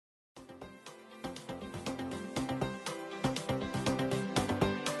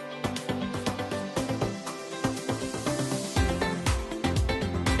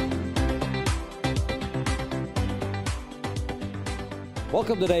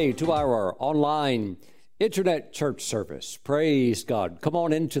Welcome today to our online internet church service. Praise God. Come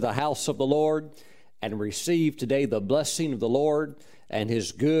on into the house of the Lord and receive today the blessing of the Lord and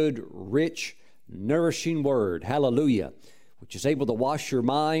His good, rich, nourishing word. Hallelujah. Which is able to wash your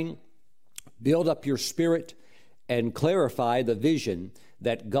mind, build up your spirit, and clarify the vision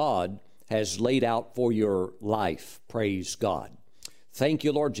that God has laid out for your life. Praise God. Thank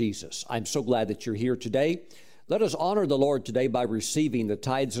you, Lord Jesus. I'm so glad that you're here today. Let us honor the Lord today by receiving the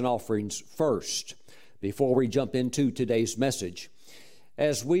tithes and offerings first before we jump into today's message.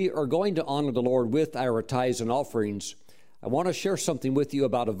 As we are going to honor the Lord with our tithes and offerings, I want to share something with you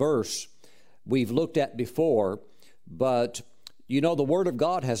about a verse we've looked at before, but you know the Word of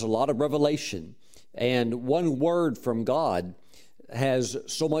God has a lot of revelation, and one word from God has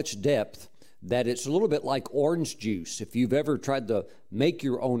so much depth that it's a little bit like orange juice. If you've ever tried to make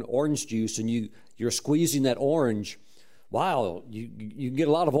your own orange juice and you're squeezing that orange, wow, you get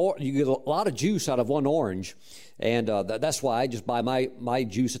a lot of juice out of one orange, and that's why I just buy my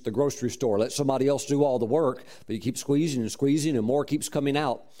juice at the grocery store. Let somebody else do all the work, but you keep squeezing and squeezing, and more keeps coming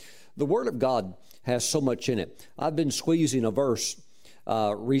out. The Word of God has so much in it. I've been squeezing a verse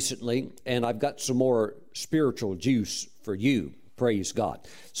recently, and I've got some more spiritual juice for you. Praise God.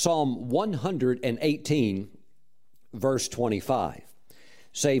 Psalm 118, verse 25.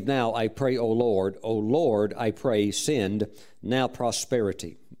 Save now, I pray, O Lord, I pray, send now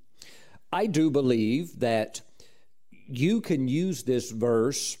prosperity. I do believe that you can use this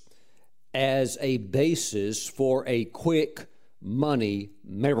verse as a basis for a quick money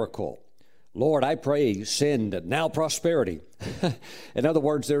miracle. Lord, I pray, send now prosperity. In other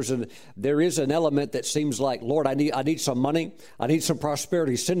words, there is an element that seems like, Lord, I need some money. I need some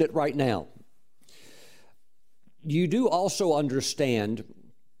prosperity. Send it right now. You do also understand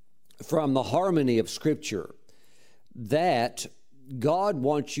from the harmony of Scripture that God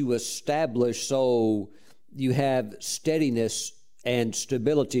wants you established so you have steadiness and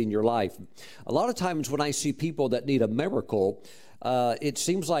stability in your life. A lot of times when I see people that need a miracle, it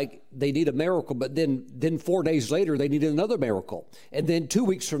seems like they need a miracle, but then 4 days later, they need another miracle. And then 2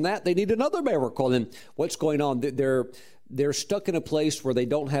 weeks from that, they need another miracle. And what's going on? They're stuck in a place where they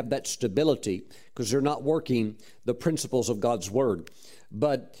don't have that stability because they're not working the principles of God's Word.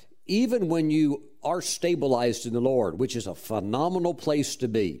 But even when you are stabilized in the Lord, which is a phenomenal place to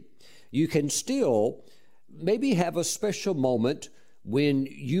be, you can still maybe have a special moment when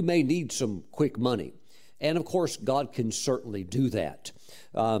you may need some quick money. And of course, God can certainly do that.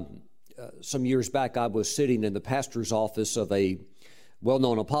 Some years back, I was sitting in the pastor's office of a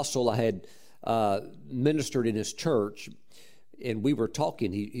well-known apostle. I had ministered in his church, and we were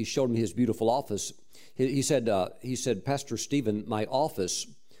talking. He showed me his beautiful office. He said, Pastor Stephen, my office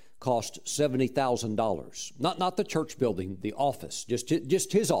cost $70,000. Not the church building, the office, just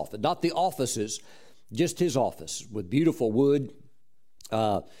his office, not the offices, just his office with beautiful wood.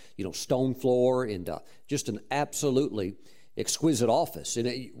 Stone floor and just an absolutely exquisite office. And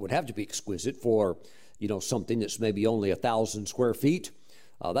it would have to be exquisite for, something that's maybe only 1,000 square feet.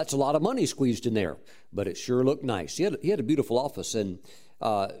 That's a lot of money squeezed in there, but it sure looked nice. He had a beautiful office and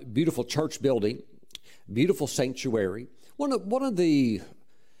beautiful church building, beautiful sanctuary. One of the,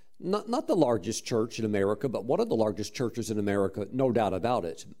 not the largest church in America, but one of the largest churches in America, no doubt about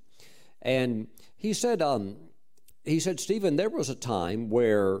it. And he said, Stephen, there was a time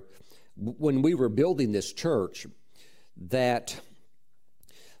when we were building this church that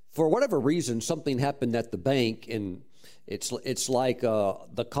for whatever reason, something happened at the bank, and it's like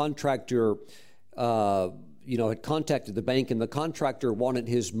the contractor, had contacted the bank, and the contractor wanted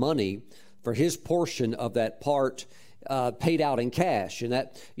his money for his portion of that part paid out in cash, and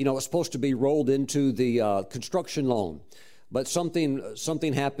that, was supposed to be rolled into the construction loan. But something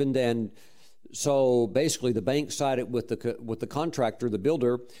happened, and so basically, the bank sided with the contractor, the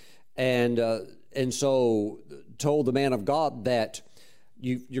builder, and so told the man of God that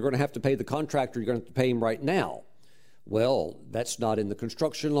you're going to have to pay the contractor. You're going to have to pay him right now. Well, that's not in the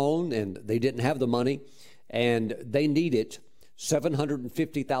construction loan, and they didn't have the money, and they needed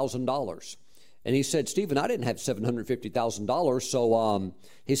 $750,000. And he said, Stephen, I didn't have $750,000, so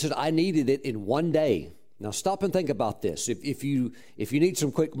he said I needed it in 1 day. Now, stop and think about this. If you need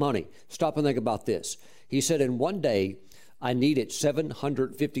some quick money, stop and think about this. He said, in 1 day, I needed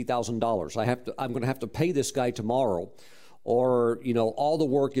 $750,000. I'm going to have to pay this guy tomorrow, or all the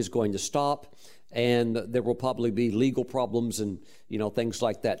work is going to stop, and there will probably be legal problems and things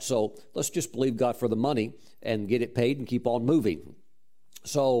like that. So let's just believe God for the money and get it paid and keep on moving.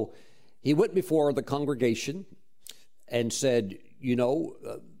 So he went before the congregation and said,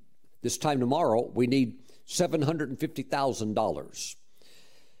 this time tomorrow we need $750,000.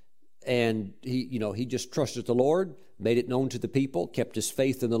 And he just trusted the Lord, made it known to the people, kept his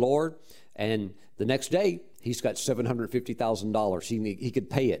faith in the Lord, and the next day he's got $750,000. He could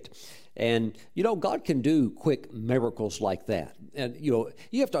pay it. And God can do quick miracles like that. And you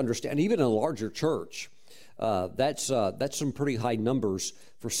have to understand, even in a larger church, that's some pretty high numbers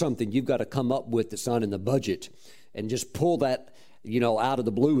for something you've got to come up with that's not in the budget, and just pull that out of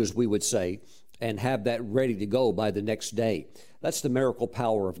the blue, as we would say, and have that ready to go by the next day. That's the miracle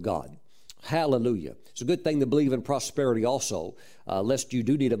power of God. Hallelujah. It's a good thing to believe in prosperity also, lest you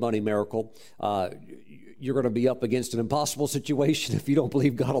do need a money miracle. You're going to be up against an impossible situation if you don't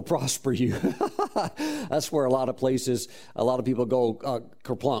believe God will prosper you. That's where a lot of people go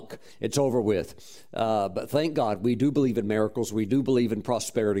kerplunk. It's over with. But thank God we do believe in miracles. We do believe in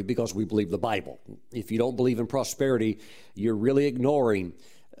prosperity because we believe the Bible. If you don't believe in prosperity, you're really ignoring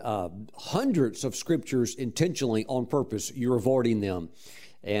hundreds of scriptures intentionally on purpose. You're avoiding them.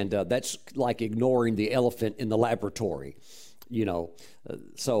 And that's like ignoring the elephant in the laboratory,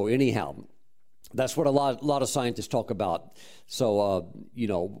 So anyhow, that's what a lot of scientists talk about. So,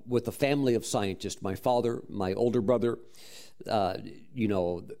 with a family of scientists, my father, my older brother,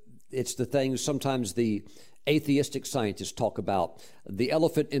 it's the things sometimes the atheistic scientists talk about, the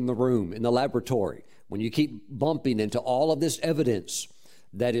elephant in the room, in the laboratory. When you keep bumping into all of this evidence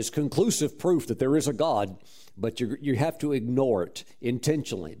that is conclusive proof that there is a God, but you have to ignore it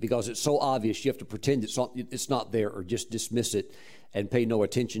intentionally because it's so obvious. You have to pretend it's not there, or just dismiss it and pay no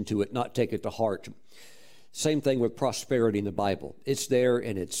attention to it, not take it to heart. Same thing with prosperity in the Bible. It's there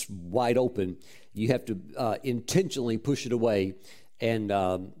and it's wide open. You have to intentionally push it away and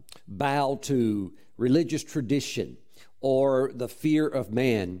bow to religious tradition or the fear of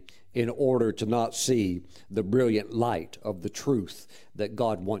man in order to not see the brilliant light of the truth that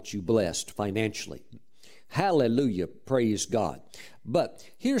God wants you blessed financially. Hallelujah, praise God. But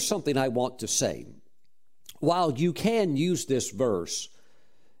here's something I want to say. While you can use this verse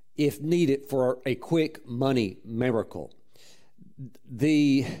if needed for a quick money miracle,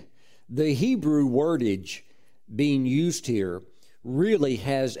 the Hebrew wordage being used here really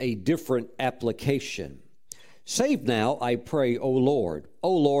has a different application. Save now, I pray, O Lord.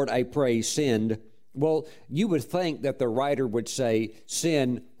 O Lord, I pray, send. Well, you would think that the writer would say,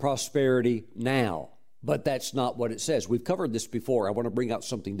 send prosperity now. But that's not what it says. We've covered this before. I want to bring out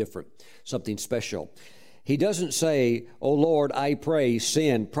something different, something special. He doesn't say, oh Lord, I pray,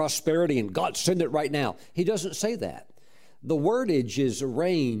 send prosperity, and God, send it right now. He doesn't say that. The wordage is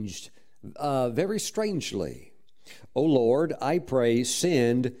arranged very strangely. Oh Lord, I pray,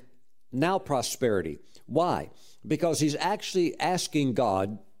 send now prosperity. Why? Because he's actually asking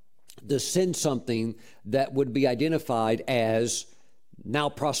God to send something that would be identified as now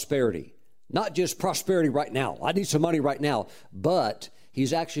prosperity. Not just prosperity right now. I need some money right now. But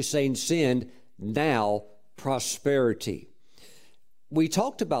he's actually saying send now prosperity. We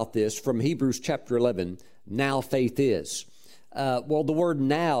talked about this from Hebrews chapter 11, now faith is. Well, the word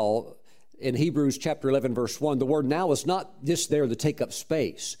now in Hebrews chapter 11, verse 1, the word now is not just there to take up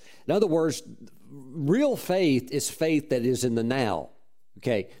space. In other words, real faith is faith that is in the now.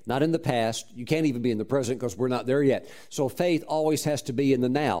 Okay, not in the past. You can't even be in the present because we're not there yet. So faith always has to be in the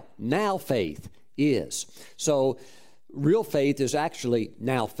now. Now faith is. So real faith is actually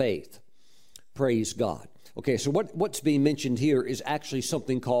now faith. Praise God. Okay, so what's being mentioned here is actually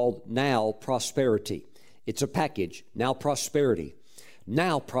something called now prosperity. It's a package. Now prosperity.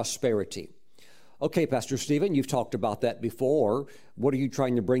 Now prosperity. Okay, Pastor Stephen, you've talked about that before. What are you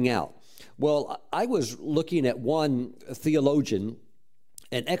trying to bring out? Well, I was looking at one theologian,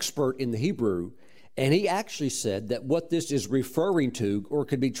 an expert in the Hebrew, and he actually said that what this is referring to, or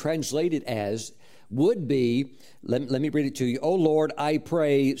could be translated as, would be, let me read it to you. Oh Lord, I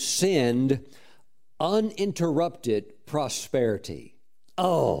pray, send uninterrupted prosperity.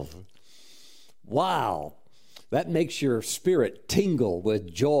 Oh, wow. That makes your spirit tingle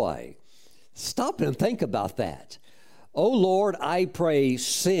with joy. Stop and think about that. Oh Lord, I pray,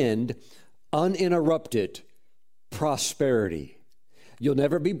 send uninterrupted prosperity. You'll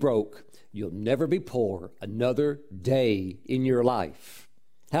never be broke. You'll never be poor another day in your life.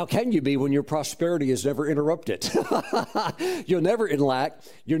 How can you be when your prosperity is never interrupted? You're never in lack.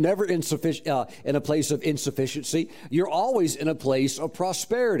 You're never in a place of insufficiency. You're always in a place of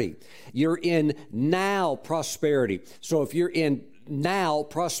prosperity. You're in now prosperity. So if you're in now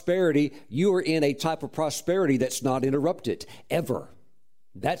prosperity, you are in a type of prosperity that's not interrupted ever.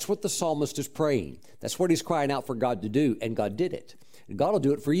 That's what the psalmist is praying. That's what he's crying out for God to do, and God did it. And God will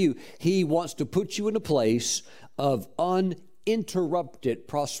do it for you. He wants to put you in a place of uninterrupted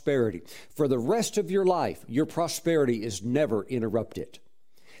prosperity. For the rest of your life, your prosperity is never interrupted.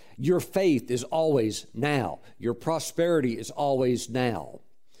 Your faith is always now. Your prosperity is always now.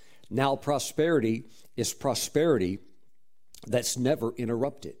 Now prosperity is prosperity that's never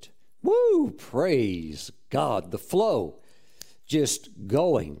interrupted. Woo! Praise God. The flow. Just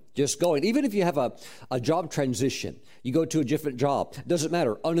going. Even if you have a job transition, you go to a different job, doesn't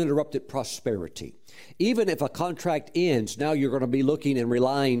matter, uninterrupted prosperity. Even if a contract ends, now you're going to be looking and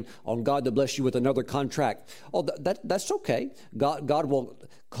relying on God to bless you with another contract. Oh, that's okay. God will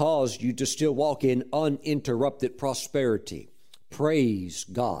cause you to still walk in uninterrupted prosperity. Praise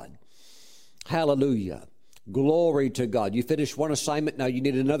God. Hallelujah. Glory to God. You finished one assignment, now you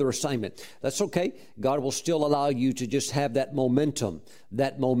need another assignment. That's okay. God will still allow you to just have that momentum,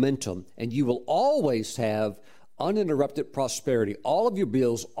 and you will always have uninterrupted prosperity. All of your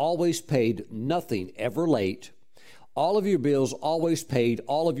bills always paid, nothing ever late. All of your bills always paid,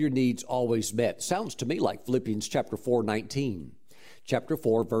 all of your needs always met. Sounds to me like Philippians chapter 4:19. Chapter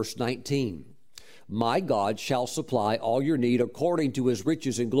 4, verse 19. My God shall supply all your need according to his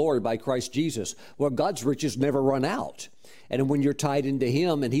riches and glory by Christ Jesus. Well, God's riches never run out. And when you're tied into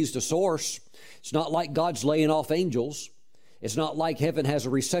him and he's the source, it's not like God's laying off angels. It's not like heaven has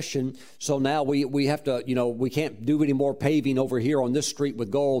a recession, so now we have to, we can't do any more paving over here on this street with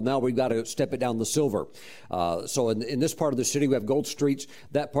gold. Now we've got to step it down the silver. So in this part of the city, we have gold streets.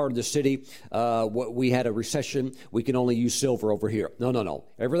 That part of the city, we had a recession. We can only use silver over here. No.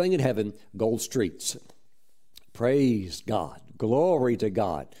 Everything in heaven, gold streets. Praise God. Glory to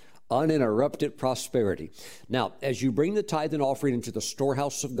God. Uninterrupted prosperity. Now, as you bring the tithe and offering into the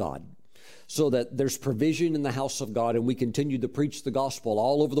storehouse of God, so that there's provision in the house of God and we continue to preach the gospel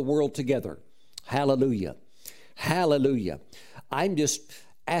all over the world together. Hallelujah. Hallelujah. I'm just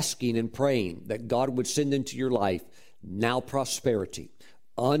asking and praying that God would send into your life now prosperity,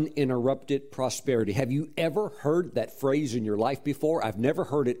 uninterrupted prosperity. Have you ever heard that phrase in your life before? I've never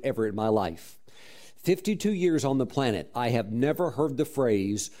heard it ever in my life. 52 years on the planet, I have never heard the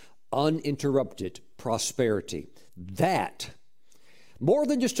phrase uninterrupted prosperity. That more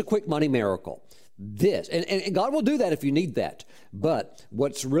than just a quick money miracle. This, and God will do that if you need that. But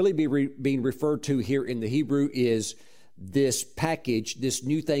what's really being referred to here in the Hebrew is this package, this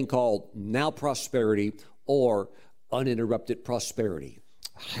new thing called now prosperity or uninterrupted prosperity.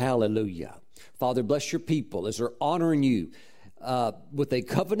 Hallelujah. Father, bless your people as they're honoring you with a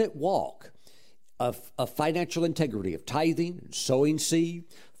covenant walk of financial integrity, of tithing and sowing seed.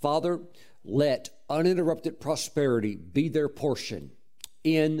 Father, let uninterrupted prosperity be their portion.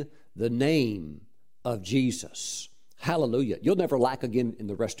 In the name of Jesus. Hallelujah. You'll never lack again in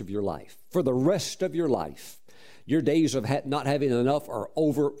the rest of your life. For the rest of your life, your days of not having enough are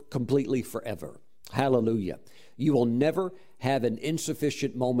over completely forever. Hallelujah. You will never have an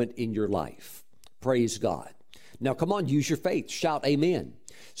insufficient moment in your life. Praise God. Now, come on, use your faith. Shout amen.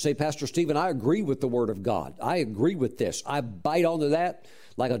 Say, Pastor Stephen, I agree with the word of God. I agree with this. I bite onto that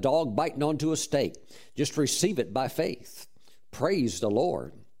like a dog biting onto a steak. Just receive it by faith. Praise the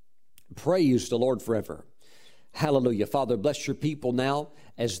Lord. Praise the Lord forever. Hallelujah. Father, bless your people now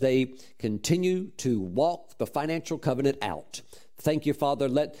as they continue to walk the financial covenant out. Thank you, Father.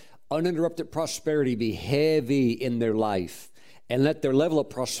 Let uninterrupted prosperity be heavy in their life, and let their level of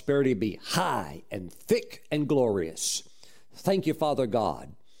prosperity be high and thick and glorious. Thank you, Father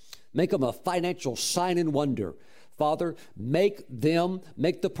God. Make them a financial sign and wonder. Father, make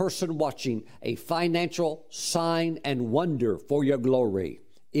the person watching a financial sign and wonder for your glory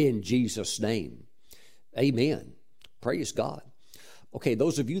in Jesus' name. Amen. Praise God. Okay,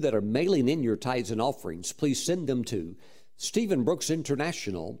 those of you that are mailing in your tithes and offerings, please send them to Stephen Brooks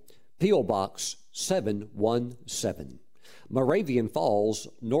International, P.O. Box 717, Moravian Falls,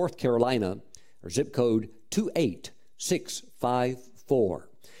 North Carolina, or zip code 28654.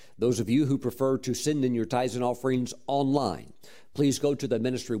 Those of you who prefer to send in your tithes and offerings online, please go to the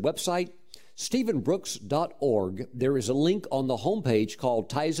ministry website, stephenbrooks.org. There is a link on the homepage called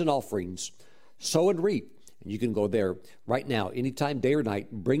Tithes and Offerings, Sow and Reap. And you can go there right now, anytime, day or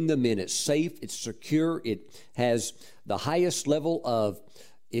night, bring them in. It's safe, it's secure, it has the highest level of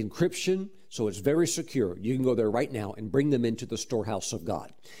encryption, so it's very secure. You can go there right now and bring them into the storehouse of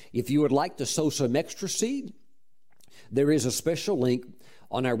God. If you would like to sow some extra seed, there is a special link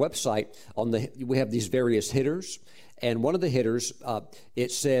on our website. We have these various headers, and one of the headers,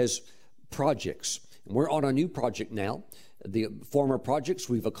 it says projects. And we're on a new project now. The former projects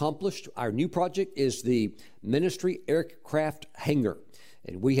we've accomplished. Our new project is the Ministry Aircraft Hangar.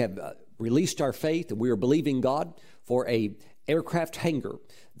 And we have released our faith, and we are believing God for a aircraft hangar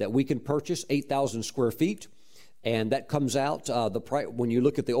that we can purchase, 8,000 square feet. And that comes out, when you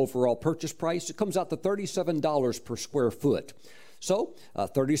look at the overall purchase price, it comes out to $37 per square foot. So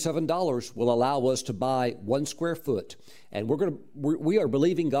 $37 will allow us to buy 1 square foot. And we are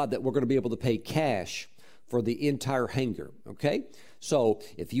believing God that we're going to be able to pay cash for the entire hangar, okay? So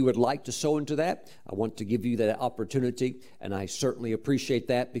if you would like to sow into that, I want to give you that opportunity, and I certainly appreciate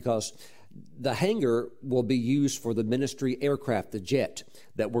that, because the hangar will be used for the ministry aircraft, the jet,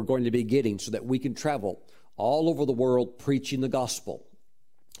 that we're going to be getting so that we can travel all over the world preaching the gospel.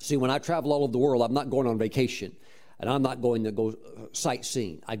 See, when I travel all over the world, I'm not going on vacation, and I'm not going to go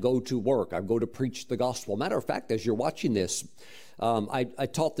sightseeing. I go to work. I go to preach the gospel. Matter of fact, as you're watching this, I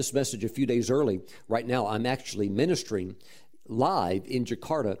taught this message a few days early. Right now, I'm actually ministering live in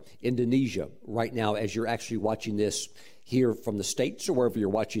Jakarta, Indonesia, right now, as you're actually watching this here from the States or wherever you're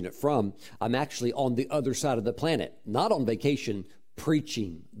watching it from. I'm actually on the other side of the planet, not on vacation,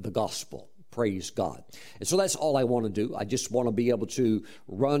 preaching the gospel. Praise God. And so that's all I want to do. I just want to be able to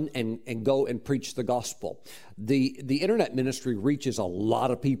run and go and preach the gospel. The internet ministry reaches a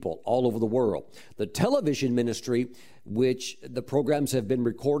lot of people all over the world. The television ministry, which the programs have been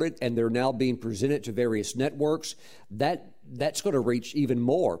recorded and they're now being presented to various networks, that's going to reach even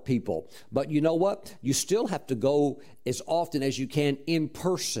more people. But you know what? You still have to go as often as you can in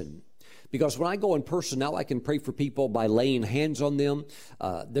person. Because when I go in person now, I can pray for people by laying hands on them.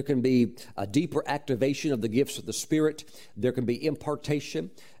 There can be a deeper activation of the gifts of the Spirit. There can be impartation.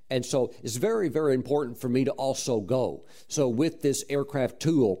 And so it's very, very important for me to also go. So with this aircraft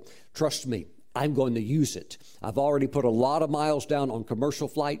tool, trust me, I'm going to use it. I've already put a lot of miles down on commercial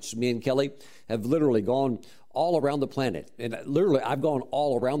flights. Me and Kelly have literally gone all around the planet. And literally, I've gone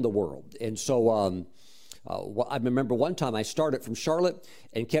all around the world. And so I remember one time I started from Charlotte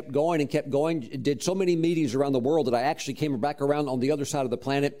and kept going, did so many meetings around the world that I actually came back around on the other side of the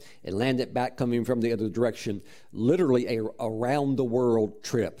planet and landed back coming from the other direction. Literally a around the world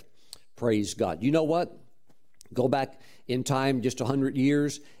trip. Praise God. You know what? Go back in time just 100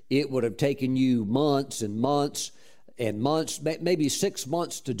 years, it would have taken you months and months and months, maybe 6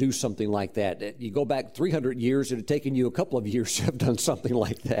 months to do something like that. You go back 300 years, it had taken you a couple of years to have done something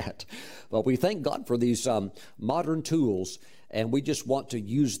like that. But we thank God for these modern tools, and we just want to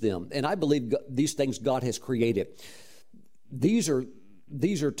use them. And I believe these things God has created. These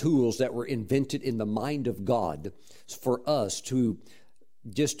are tools that were invented in the mind of God for us to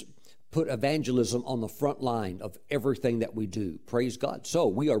just put evangelism on the front line of everything that we do. Praise God. So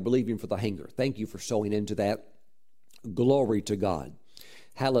we are believing for the hangar. Thank you for sowing into that. Glory to God.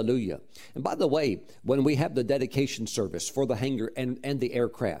 Hallelujah. And by the way, when we have the dedication service for the hangar and the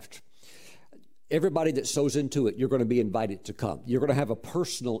aircraft, everybody that sows into it, you're going to be invited to come. You're going to have a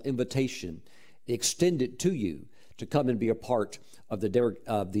personal invitation extended to you to come and be a part of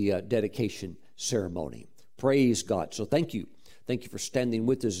the dedication ceremony. Praise God. So thank you. Thank you for standing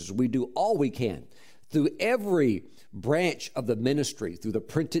with us as we do all we can through every branch of the ministry, through the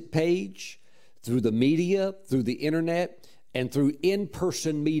printed page, through the media, through the internet, and through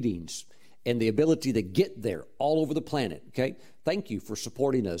in-person meetings and the ability to get there all over the planet, okay? Thank you for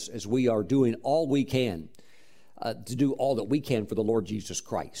supporting us as we are doing all we can to do all that we can for the Lord Jesus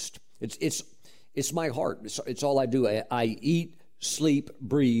Christ. It's my heart. It's all I do. I eat, sleep,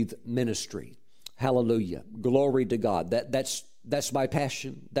 breathe ministry. Hallelujah. Glory to God. That's my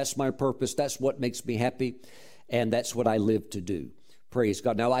passion. That's my purpose. That's what makes me happy, and that's what I live to do. Praise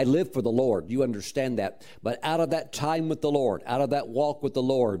God. Now, I live for the Lord. You understand that. But out of that time with the Lord, out of that walk with the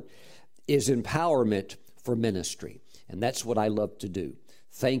Lord, is empowerment for ministry. And that's what I love to do.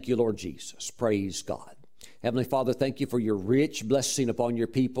 Thank you, Lord Jesus. Praise God. Heavenly Father, thank you for your rich blessing upon your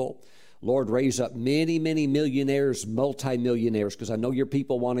people. Lord, raise up many, many millionaires, multimillionaires, because I know your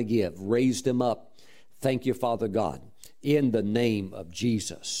people want to give. Raise them up. Thank you, Father God, in the name of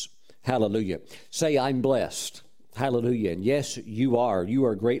Jesus. Hallelujah. Say, I'm blessed. Hallelujah. And yes, you are. You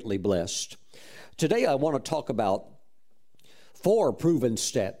are greatly blessed. Today, I want to talk about 4 proven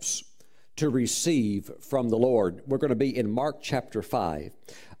steps to receive from the Lord. We're going to be in Mark chapter 5.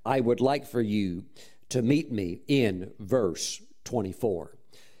 I would like for you to meet me in verse 24.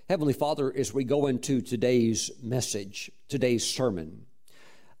 Heavenly Father, as we go into today's message, today's sermon,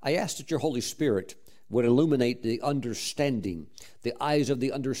 I ask that your Holy Spirit would illuminate the understanding, the eyes of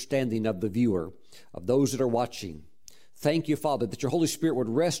the understanding of the viewer, of those that are watching. Thank you, Father, that your Holy Spirit would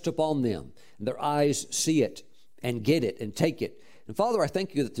rest upon them, and their eyes see it and get it and take it. And Father, I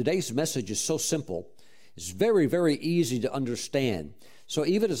thank you that today's message is so simple. It's very, very easy to understand. So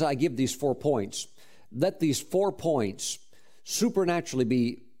even as I give these 4 points, let these 4 points supernaturally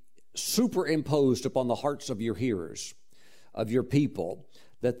be superimposed upon the hearts of your hearers, of your people,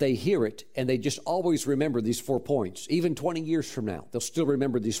 that they hear it and they just always remember these 4 points. Even 20 years from now, they'll still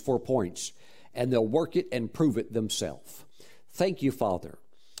remember these 4 points, and they'll work it and prove it themselves. Thank you, Father,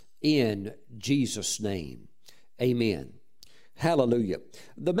 in Jesus' name. Amen. Hallelujah.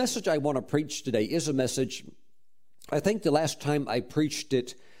 The message I want to preach today is a message, I think the last time I preached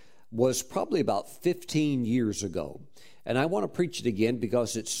it was probably about 15 years ago. And I want to preach it again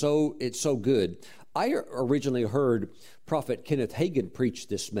because it's so good. I originally heard Prophet Kenneth Hagin preach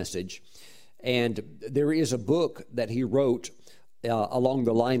this message, and there is a book that he wrote along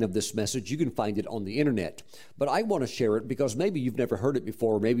the line of this message. You can find it on the internet. But I want to share it because maybe you've never heard it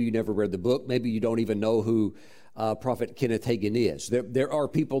before. Maybe you never read the book. Maybe you don't even know who Prophet Kenneth Hagin is. There are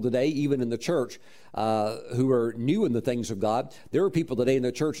people today, even in the church, who are new in the things of God. There are people today in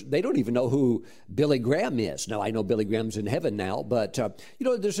the church, they don't even know who Billy Graham is. Now, I know Billy Graham's in heaven now, but,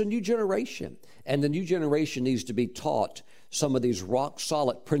 there's a new generation. And the new generation needs to be taught some of these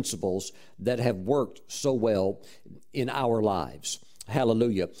rock-solid principles that have worked so well in our lives.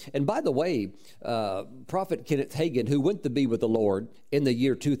 Hallelujah. And by the way, Prophet Kenneth Hagin, who went to be with the Lord in the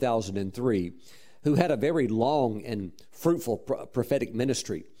year 2003, who had a very long and fruitful prophetic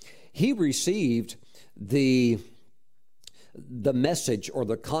ministry, he received the message or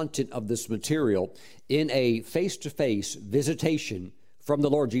the content of this material in a face-to-face visitation from the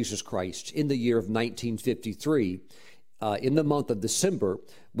Lord Jesus Christ in the year of 1953, in the month of December,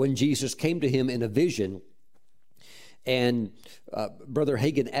 when Jesus came to him in a vision. And Brother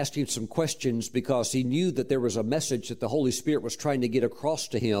Hagin asked him some questions because he knew that there was a message that the Holy Spirit was trying to get across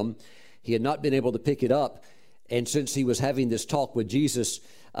to him. He had not been able to pick it up. And since he was having this talk with Jesus,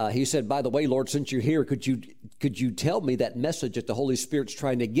 he said, by the way, Lord, since you're here, could you tell me that message that the Holy Spirit's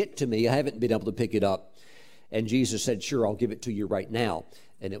trying to get to me? I haven't been able to pick it up. And Jesus said, sure, I'll give it to you right now.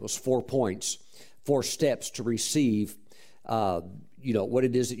 And it was 4 points, 4 steps to receive what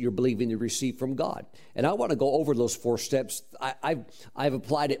it is that you're believing to receive from God. And I want to go over those 4 steps. I've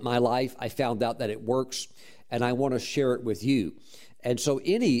applied it in my life. I found out that it works, and I want to share it with you. And so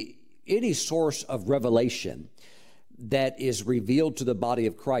any source of revelation that is revealed to the body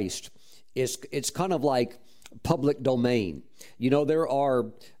of Christ it's kind of like public domain. There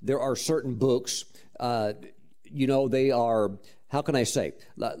are certain books, they are, how can I say?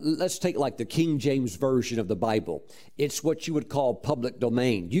 Let's take like the King James Version of the Bible. It's what you would call public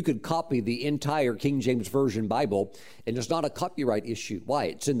domain. You could copy the entire King James Version Bible, and it's not a copyright issue. Why?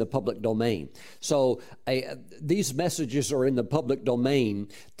 It's in the public domain. So these messages are in the public domain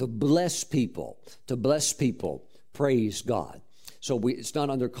to bless people. Praise God. So it's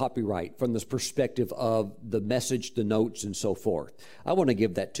not under copyright from this perspective of the message, the notes, and so forth. I want to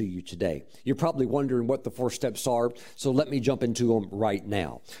give that to you today. You're probably wondering what the 4 steps are, so let me jump into them right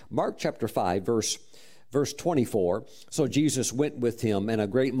now. Mark chapter 5, verse 24. So Jesus went with him, and a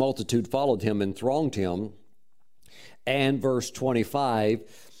great multitude followed him and thronged him. And verse 25,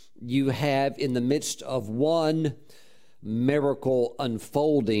 you have in the midst of one miracle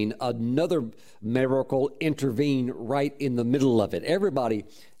unfolding, another miracle intervene right in the middle of it. Everybody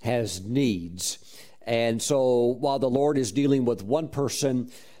has needs. And so while the Lord is dealing with one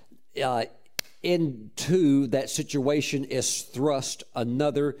person, into that situation is thrust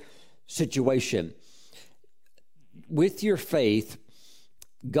another situation. With your faith,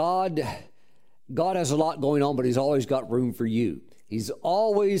 God has a lot going on, but He's always got room for you. He's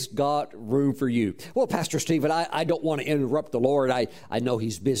always got room for you. Well, Pastor Stephen, I don't want to interrupt the Lord. I know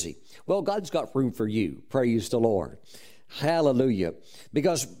He's busy. Well, God's got room for you. Praise the Lord. Hallelujah.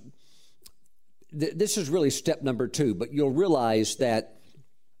 Because this is really step number 2, but you'll realize that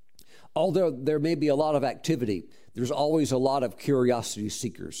although there may be a lot of activity, there's always a lot of curiosity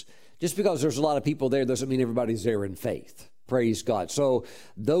seekers. Just because there's a lot of people there doesn't mean everybody's there in faith. Praise God. So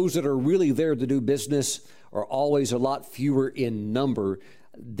those that are really there to do business are always a lot fewer in number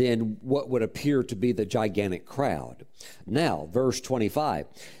than what would appear to be the gigantic crowd. Now, verse 25.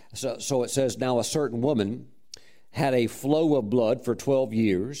 So it says, now a certain woman had a flow of blood for 12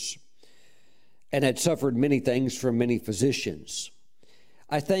 years and had suffered many things from many physicians.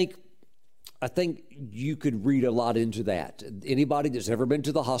 I think you could read a lot into that. Anybody that's ever been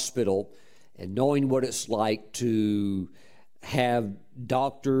to the hospital and knowing what it's like to have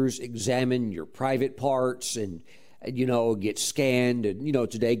doctors examine your private parts and get scanned and,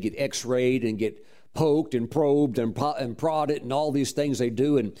 today get x-rayed and get poked and probed and prodded and all these things they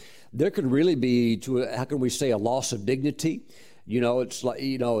do. And there could really be, how can we say, a loss of dignity. It's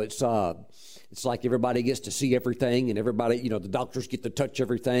like everybody gets to see everything and everybody, the doctors get to touch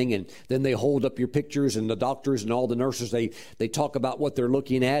everything and then they hold up your pictures and the doctors and all the nurses, they talk about what they're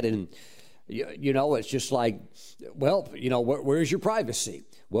looking at and, it's just like, well, where's your privacy?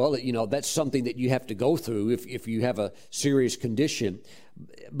 Well, that's something that you have to go through if you have a serious condition.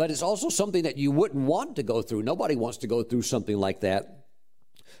 But it's also something that you wouldn't want to go through. Nobody wants to go through something like that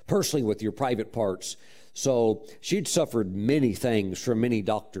personally with your private parts. So she'd suffered many things from many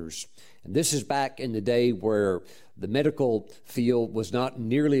doctors. And this is back in the day where the medical field was not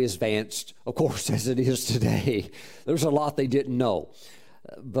nearly as advanced, of course, as it is today. There's a lot they didn't know.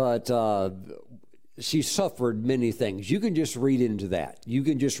 But she suffered many things. You can just read into that. You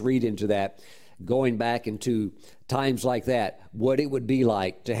can just read into that, going back into times like that, what it would be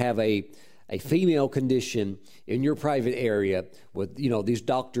like to have a female condition in your private area with, these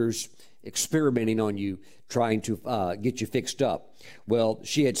doctors experimenting on you, trying to get you fixed up. Well,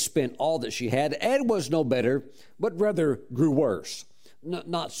 she had spent all that she had and was no better, but rather grew worse.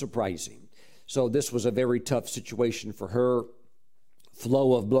 Not surprising. So this was a very tough situation for her.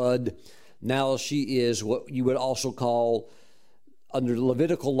 Flow of blood. Now she is what you would also call, under the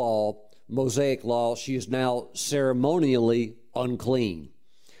Levitical law, Mosaic law, she is now ceremonially unclean.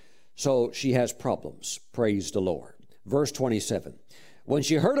 So she has problems. Praise the Lord. Verse 27. When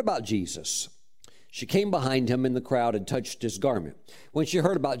she heard about Jesus, she came behind him in the crowd and touched his garment. When she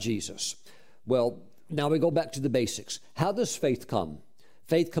heard about Jesus, well, now we go back to the basics. How does faith come?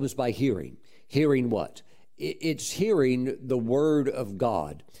 Faith comes by hearing. Hearing what? It's hearing the word of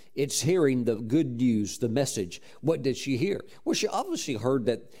God. It's hearing the good news, the message. What did she hear? Well, she obviously heard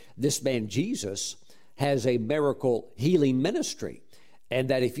that this man Jesus has a miracle healing ministry, and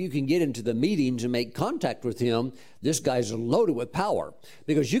that if you can get into the meetings and make contact with him, this guy's loaded with power.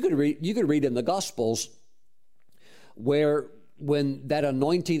 Because you could read in the Gospels where when that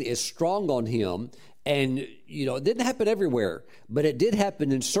anointing is strong on him, and, it didn't happen everywhere, but it did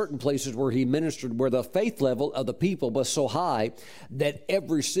happen in certain places where he ministered, where the faith level of the people was so high that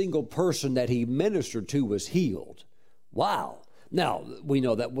every single person that he ministered to was healed. Wow. Now, we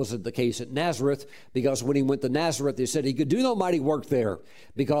know that wasn't the case at Nazareth, because when he went to Nazareth, they said he could do no mighty work there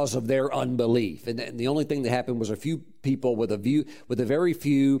because of their unbelief. And the only thing that happened was a few people with a very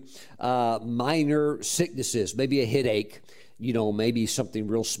few minor sicknesses, maybe a headache, maybe something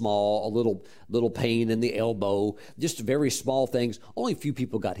real small, a little pain in the elbow, just very small things. Only a few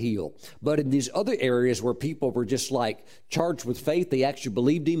people got healed. But in these other areas where people were just like charged with faith, they actually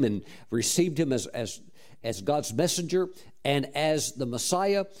believed him and received him as God's messenger and as the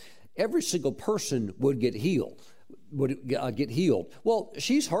Messiah, every single person would get healed. Well,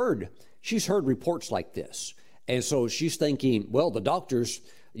 she's heard reports like this. And so she's thinking, well, the doctors,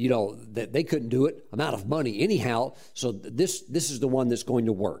 that they couldn't do it. I'm out of money anyhow. So this is the one that's going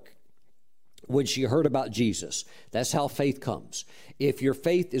to work. When she heard about Jesus, that's how faith comes. If your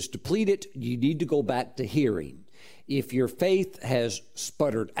faith is depleted, you need to go back to hearing. If your faith has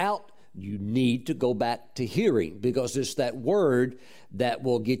sputtered out, you need to go back to hearing, because it's that word that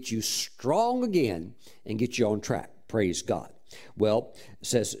will get you strong again and get you on track. Praise God. Well, it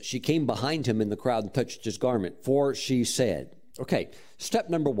says, she came behind him in the crowd and touched his garment, for she said, okay, step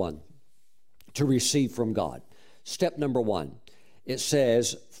number one, to receive from God. Step number one, it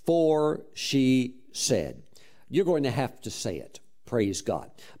says, for she said. You're going to have to say it. Praise God.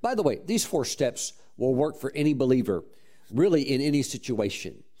 By the way, these 4 steps will work for any believer, really in any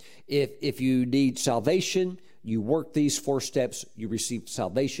situation. If you need salvation, you work these 4 steps, you receive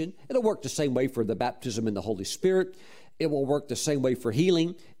salvation. It'll work the same way for the baptism in the Holy Spirit. It will work the same way for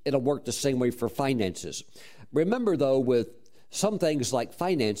healing. It'll work the same way for finances. Remember, though, with some things like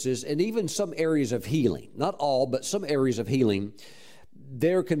finances and even some areas of healing, not all, but some areas of healing,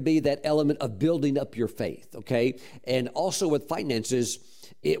 there can be that element of building up your faith, okay? And also with finances,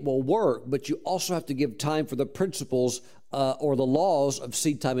 it will work, but you also have to give time for the principles or the laws of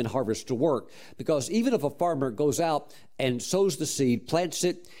seed time and harvest to work. Because even if a farmer goes out and sows the seed, plants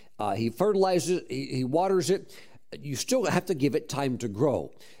it, he fertilizes it, he waters it, you still have to give it time to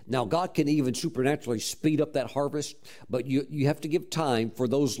grow. Now, God can even supernaturally speed up that harvest, but you have to give time for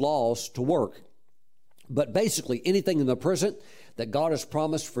those laws to work. But basically, anything in the present that God has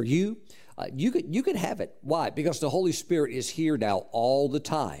promised for you, you can have it. Why? Because the Holy Spirit is here now all the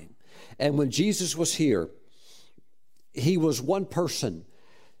time. And when Jesus was here, he was one person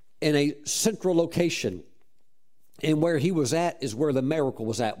in a central location. And where he was at is where the miracle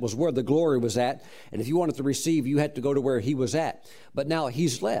was at, was where the glory was at. And if you wanted to receive, you had to go to where he was at. But now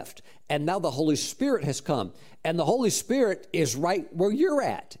he's left. And now the Holy Spirit has come. And the Holy Spirit is right where you're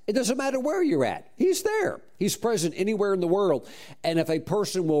at. It doesn't matter where you're at. He's there. He's present anywhere in the world. And if a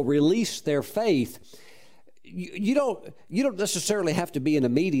person will release their faith, you don't necessarily have to be in a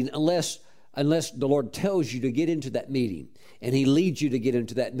meeting unless the Lord tells you to get into that meeting and he leads you to get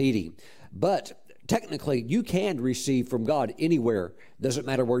into that meeting. But technically, you can receive from God anywhere. Doesn't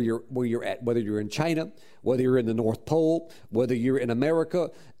matter where you're at, whether you're in China, whether you're in the North Pole, whether you're in America,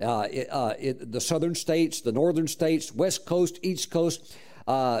 the southern states, the northern states, West Coast, East Coast,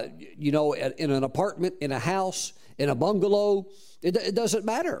 in an apartment, in a house, in a bungalow. It doesn't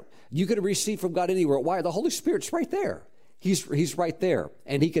matter. You can receive from God anywhere. Why? The Holy Spirit's right there. He's right there,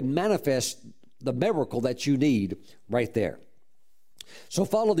 and He can manifest the miracle that you need right there. So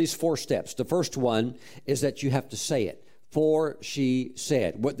follow these 4 steps. The first one is that you have to say it. For she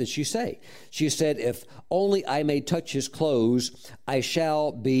said. What did she say? She said, if only I may touch his clothes, I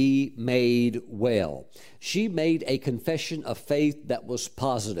shall be made well. She made a confession of faith that was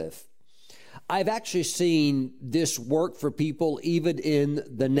positive. I've actually seen this work for people even in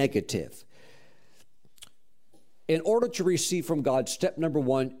the negative. In order to receive from God, step number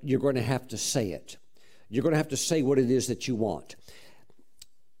 1, you're going to have to say it. You're going to have to say what it is that you want.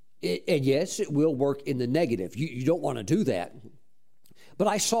 And yes, it will work in the negative. You don't want to do that. But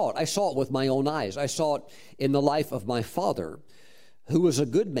I saw it. I saw it with my own eyes. I saw it in the life of my father, who was a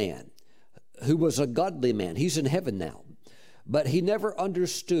good man, who was a godly man. He's in heaven now. But he never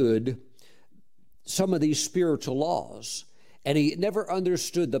understood some of these spiritual laws. And he never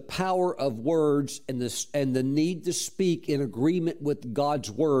understood the power of words and the need to speak in agreement with God's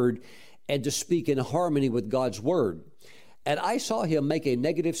word and to speak in harmony with God's word. And I saw him make a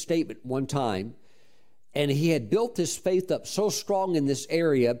negative statement one time, and he had built his faith up so strong in this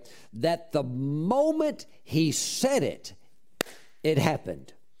area that the moment he said it, it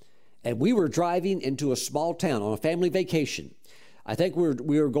happened. And we were driving into a small town on a family vacation. I think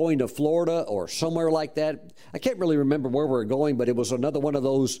we were going to Florida or somewhere like that. I can't really remember where we were going, but it was another one of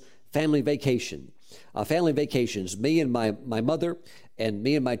those family vacations. Me and my mother and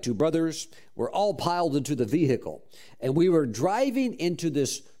me and my 2 brothers were all piled into the vehicle. And we were driving into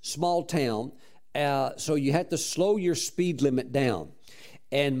this small town, so you had to slow your speed limit down.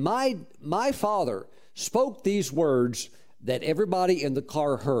 And my father spoke these words that everybody in the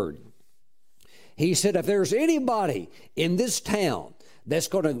car heard. He said, if there's anybody in this town that's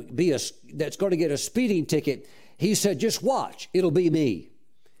going to get a speeding ticket, he said, just watch, it'll be me.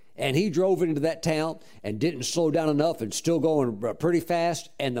 And he drove into that town and didn't slow down enough and still going pretty fast.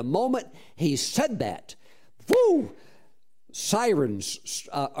 And the moment he said that, whoo, sirens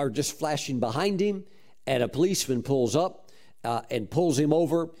are just flashing behind him, and a policeman pulls up and pulls him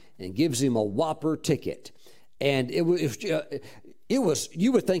over and gives him a whopper ticket. And it was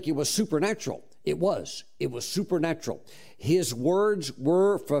you would think it was supernatural. It was supernatural. His words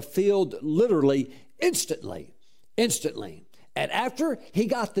were fulfilled literally instantly. And after he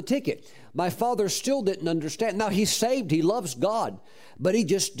got the ticket, my father still didn't understand. Now, he's saved, he loves God, but he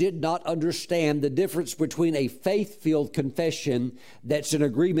just did not understand the difference between a faith-filled confession that's in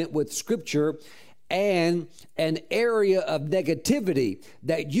agreement with Scripture and an area of negativity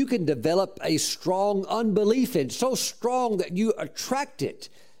that you can develop a strong unbelief in, so strong that you attract it.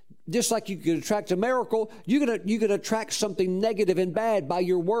 Just like you could attract a miracle, you can attract something negative and bad by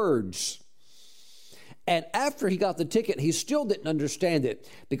your words. And after he got the ticket, he still didn't understand it,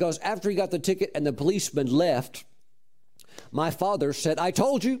 because after he got the ticket and the policeman left, my father said, I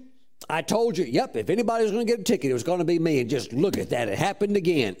told you. Yep, if anybody was going to get a ticket, it was going to be me. And just look at that. It happened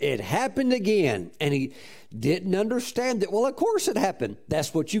again. And he didn't understand it. Well, of course it happened.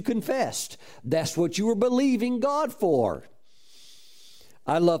 That's what you confessed. That's what you were believing God for.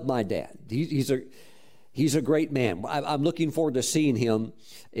 I love my dad. He's a great man. I'm looking forward to seeing him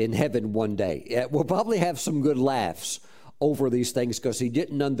in heaven one day. We'll probably have some good laughs over these things because he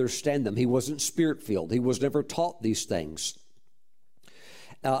didn't understand them. He wasn't spirit-filled. He was never taught these things.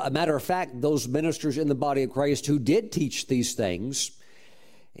 A matter of fact, those ministers in the body of Christ who did teach these things,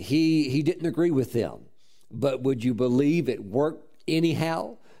 he didn't agree with them. But would you believe it worked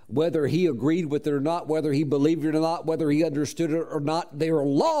anyhow? Whether he agreed with it or not, whether he believed it or not, whether he understood it or not, they were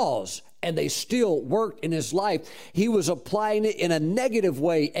laws, and they still worked in his life. He was applying it in a negative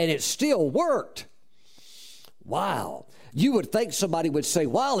way, and it still worked. Wow. You would think somebody would say,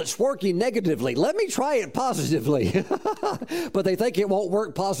 wow, it's working negatively. Let me try it positively. But they think it won't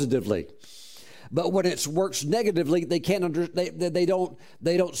work positively. But when it works negatively, they can't they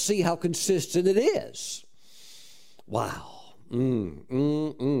don't see how consistent it is. Wow.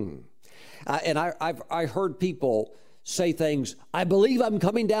 And I heard people say things, I believe I'm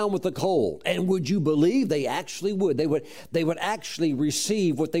coming down with a cold. And would you believe they actually would? They would actually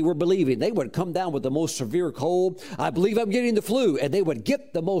receive what they were believing. They would come down with the most severe cold. I believe I'm getting the flu. And they would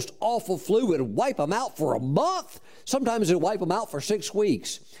get the most awful flu and wipe them out for a month. Sometimes they'd wipe them out for 6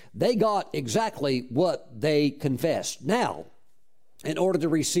 weeks. They got exactly what they confessed. Now, in order to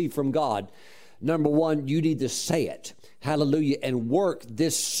receive from God, Number one, you need to say it. Hallelujah. And work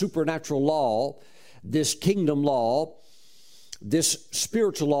this supernatural law, this kingdom law, this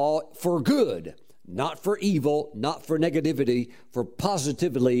spiritual law for good, not for evil, not for negativity, for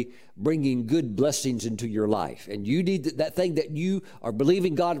positively bringing good blessings into your life. And you need that thing that you are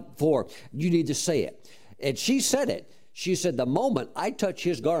believing God for, you need to say it. And she said it. She said, the moment I touch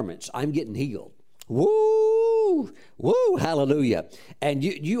his garments, I'm getting healed. Woo! Woo! Hallelujah. And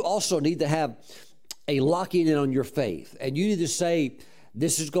you also need to have a locking in on your faith. And you need to say,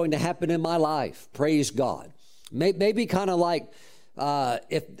 this is going to happen in my life. Praise God. Maybe kind of like,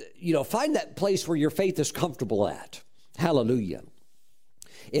 if you know, find that place where your faith is comfortable at. Hallelujah.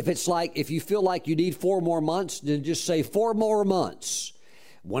 If it's like, if you feel like you need 4 more months, then just say 4 more months.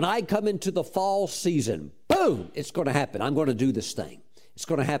 When I come into the fall season, boom, it's going to happen. I'm going to do this thing. It's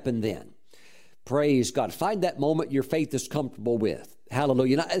going to happen then. Praise God. Find that moment your faith is comfortable with.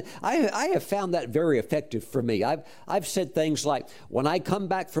 Hallelujah. And I have found that very effective for me. I've said things like, when I come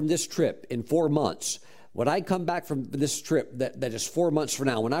back from this trip in 4 months, when I come back from this trip that is 4 months from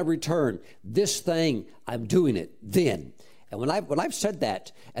now, when I return, this thing, I'm doing it then. And when I've said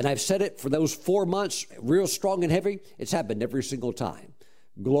that, and I've said it for those 4 months, real strong and heavy, it's happened every single time.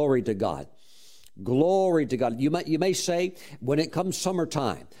 Glory to God. Glory to God. You may say, when it comes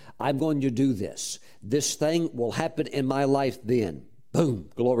summertime, I'm going to do this. This thing will happen in my life then. Boom.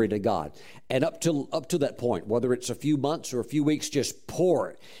 Glory to God. And up to that point, whether it's a few months or a few weeks, just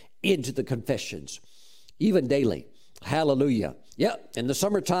pour it into the confessions, even daily. Hallelujah. Yeah. In the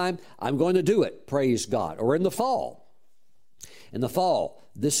summertime, I'm going to do it. Praise God. Or in the fall. In the fall,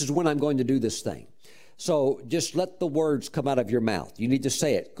 this is when I'm going to do this thing. So just let the words come out of your mouth. You need to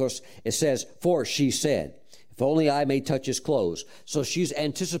say it, because it says, for she said, if only I may touch his clothes. So she's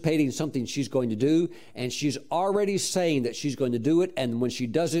anticipating something she's going to do, and she's already saying that she's going to do it, and when she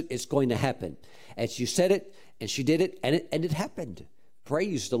does it, it's going to happen. And she said it, and she did it, and it happened.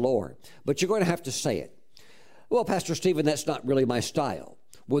 Praise the Lord. But you're going to have to say it. Well, Pastor Stephen, that's not really my style.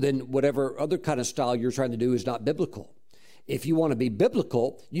 Well, then whatever other kind of style you're trying to do is not biblical. If you want to be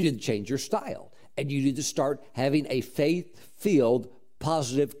biblical, you need to change your style. And you need to start having a faith-filled,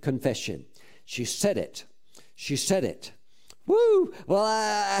 positive confession. She said it. She said it. Woo!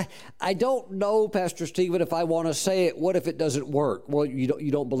 Well, I don't know, Pastor Stephen, if I want to say it. What if it doesn't work? Well,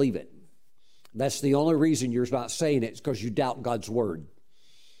 you don't believe it. That's the only reason you're not saying it, is because you doubt God's word.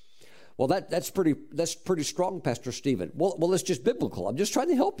 Well, that's pretty strong, Pastor Stephen. Well, it's just biblical. I'm just trying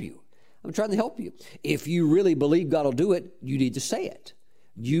to help you. I'm trying to help you. If you really believe God will do it, you need to say it.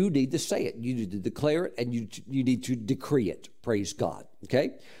 You need to say it. You need to declare it, and you need to decree it. Praise God.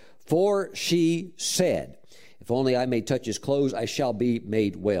 Okay? For she said, if only I may touch his clothes, I shall be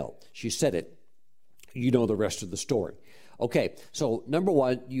made well. She said it. You know the rest of the story. Okay, so number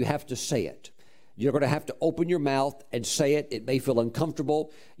one, you have to say it. You're going to have to open your mouth and say it. It may feel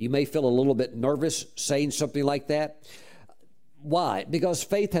uncomfortable. You may feel a little bit nervous saying something like that. Why? Because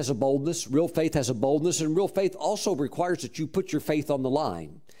faith has a boldness. Real faith has a boldness, and real faith also requires that you put your faith on the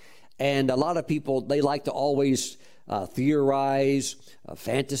line. And a lot of people, they like to always theorize,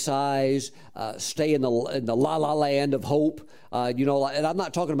 fantasize, stay in the la-la land of hope. And I'm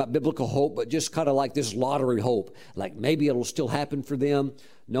not talking about biblical hope, but just kind of like this lottery hope. Like maybe it'll still happen for them.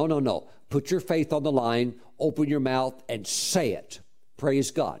 No. Put your faith on the line, open your mouth, and say it.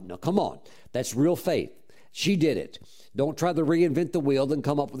 Praise God. Now, come on. That's real faith. She did it. Don't try to reinvent the wheel and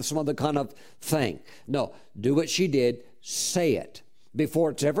come up with some other kind of thing. No, do what she did. Say it.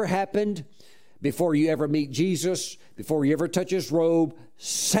 Before it's ever happened, before you ever meet Jesus, before you ever touch his robe,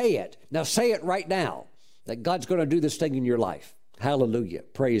 say it. Now say it right now, that God's going to do this thing in your life. Hallelujah.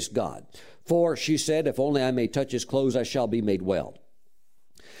 Praise God. For she said, if only I may touch his clothes, I shall be made well.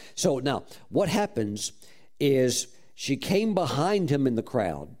 So now what happens is she came behind him in the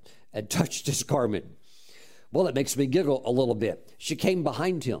crowd and touched his garment. Well, it makes me giggle a little bit. She came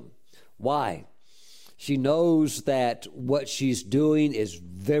behind him. Why? She knows that what she's doing is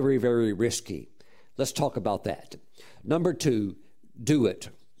very, very risky. Let's talk about that. Number two, do it.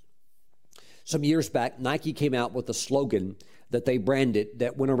 Some years back, Nike came out with a slogan that they branded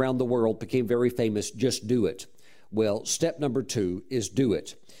that went around the world, became very famous, just do it. Well, step number two is do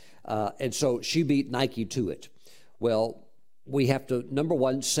it. And so she beat Nike to it. Well, we have to, number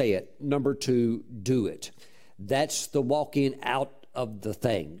one, say it. Number two, do it. That's the walking out of the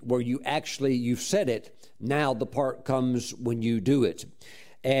thing where you've said it. Now the part comes when you do it.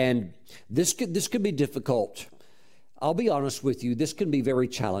 And this could be difficult. I'll be honest with you. This can be very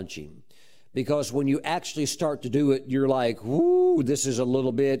challenging because when you actually start to do it, you're like, whoo, this is a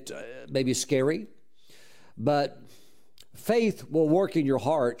little bit maybe scary. But faith will work in your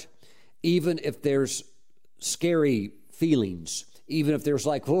heart even if there's scary feelings, even if there's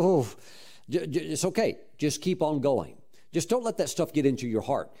like, oh, it's okay. Just keep on going. Just don't let that stuff get into your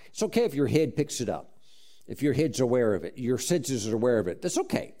heart. It's okay if your head picks it up. If your head's aware of it, your senses are aware of it. That's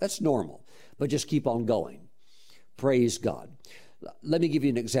okay. That's normal. But just keep on going. Praise God. Let me give you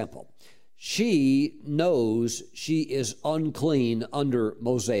an example. She knows she is unclean under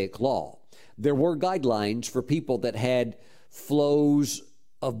Mosaic law. There were guidelines for people that had flows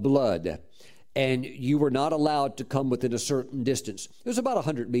of blood, and you were not allowed to come within a certain distance. It was about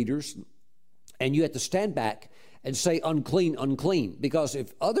 100 meters, and you had to stand back and say unclean, unclean, because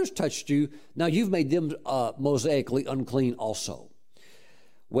if others touched you, now you've made them mosaically unclean also.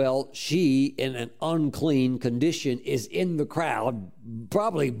 Well, she, in an unclean condition, is in the crowd,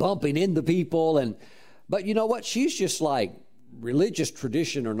 probably bumping into people, but you know what? She's just like, religious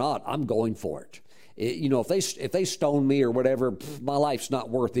tradition or not, I'm going for it. If they stone me or whatever, my life's not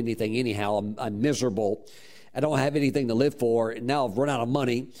worth anything anyhow. I'm miserable. I don't have anything to live for, and now I've run out of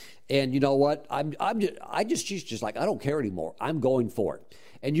money. And you know what? She's just like, I don't care anymore. I'm going for it.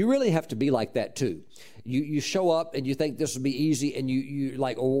 And you really have to be like that too. You show up and you think this will be easy, and you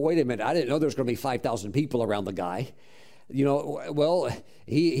like, oh, wait a minute, I didn't know there's going to be 5,000 people around the guy. Well,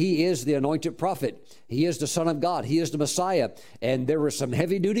 he is the anointed prophet. He is the Son of God. He is the Messiah. And there were some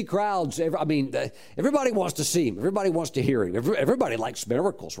heavy-duty crowds. Everybody wants to see him. Everybody wants to hear him. Everybody likes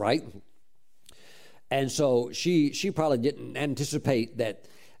miracles, right? And so she probably didn't anticipate that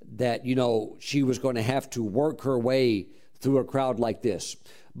she was going to have to work her way through a crowd like this.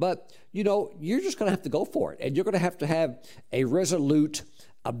 But, you're just going to have to go for it. And you're going to have a resolute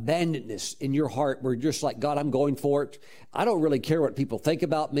abandonness in your heart where you're just like, God, I'm going for it. I don't really care what people think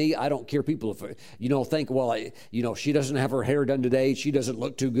about me. I don't care people if, think, well, she doesn't have her hair done today. She doesn't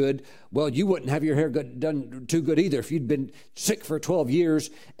look too good. Well, you wouldn't have your hair done too good either if you'd been sick for 12 years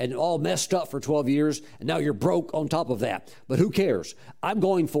and all messed up for 12 years, and now you're broke on top of that. But who cares? I'm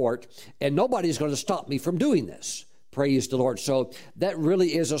going for it, and nobody's going to stop me from doing this. Praise the Lord. So that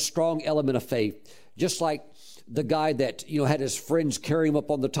really is a strong element of faith. Just like the guy that had his friends carry him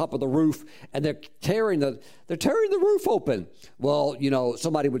up on the top of the roof, and they're tearing the roof open. Well,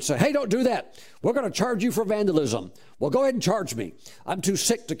 somebody would say, "Hey, don't do that. We're going to charge you for vandalism." Well, go ahead and charge me. I'm too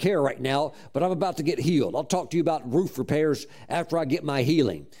sick to care right now, but I'm about to get healed. I'll talk to you about roof repairs after I get my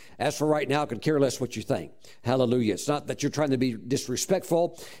healing. As for right now, I could care less what you think. Hallelujah. It's not that you're trying to be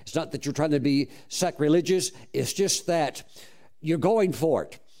disrespectful. It's not that you're trying to be sacrilegious. It's just that you're going for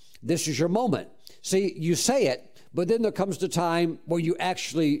it. This is your moment. See, you say it, but then there comes the time where you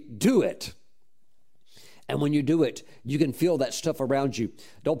actually do it. And when you do it, you can feel that stuff around you.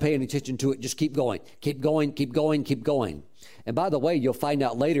 Don't pay any attention to it. Just keep going. Keep going, keep going, keep going. And by the way, you'll find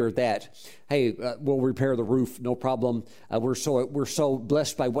out later that, hey, we'll repair the roof, no problem. We're so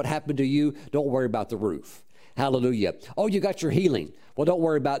blessed by what happened to you. Don't worry about the roof. Hallelujah. Oh, you got your healing. Well, don't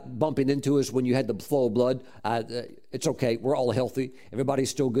worry about bumping into us when you had the flow of blood. It's okay. We're all healthy. Everybody's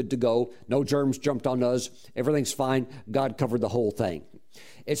still good to go. No germs jumped on us. Everything's fine. God covered the whole thing.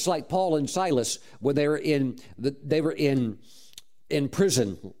 It's like Paul and Silas when they were in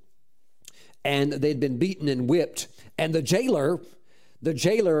prison, and they'd been beaten and whipped. And the jailer,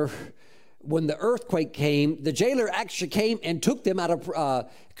 when the earthquake came, the jailer actually came and took them out of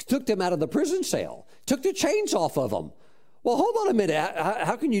the prison cell, took the chains off of them. Well, hold on a minute.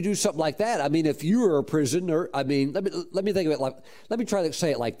 How can you do something like that? I mean, if you were a prisoner, let me think of it like, let me try to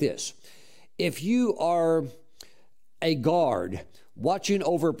say it like this. If you are a guard watching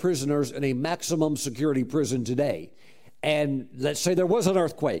over prisoners in a maximum security prison today, and let's say there was an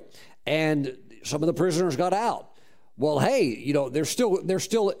earthquake and some of the prisoners got out. Well, hey, they're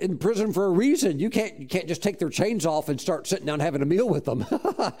still in prison for a reason. You can't just take their chains off and start sitting down having a meal with them.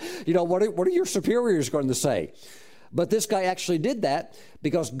 What are your superiors going to say? But this guy actually did that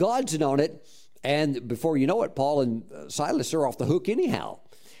because God's in on it. And before you know it, Paul and Silas are off the hook anyhow.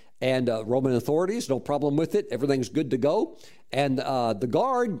 And Roman authorities, no problem with it. Everything's good to go. And the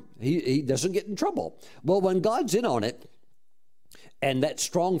guard, he doesn't get in trouble. Well, when God's in on it, and that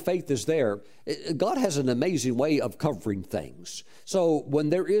strong faith is there, God has an amazing way of covering things. So when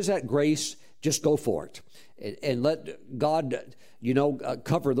there is that grace, just go for it. And let God,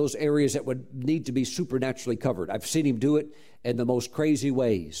 cover those areas that would need to be supernaturally covered. I've seen him do it in the most crazy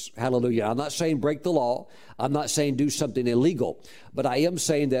ways. Hallelujah. I'm not saying break the law. I'm not saying do something illegal. But I am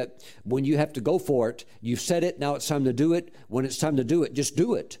saying that when you have to go for it, you've said it, now it's time to do it. When it's time to do it, just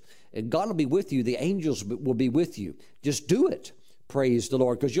do it. And God will be with you. The angels will be with you. Just do it. Praise the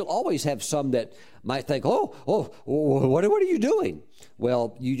Lord. Because you'll always have some that might think, oh, what are you doing?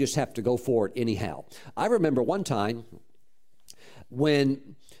 Well, you just have to go for it anyhow. I remember one time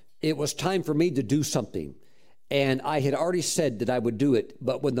when it was time for me to do something. And I had already said that I would do it.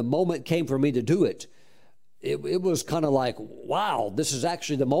 But when the moment came for me to do it, it was kind of like, wow, this is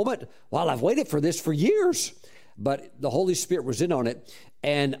actually the moment. Well, I've waited for this for years. But the Holy Spirit was in on it,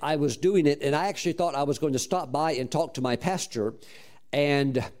 and I was doing it. And I actually thought I was going to stop by and talk to my pastor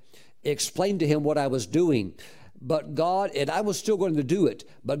and explain to him what I was doing. But God, and I was still going to do it,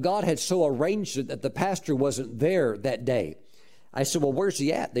 but God had so arranged it that the pastor wasn't there that day. I said, well, where's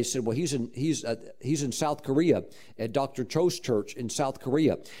he at? They said, well, he's in South Korea at Dr. Cho's church in South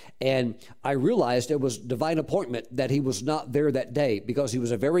Korea. And I realized it was divine appointment that he was not there that day, because he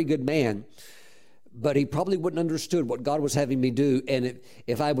was a very good man, but he probably wouldn't understood what God was having me do. And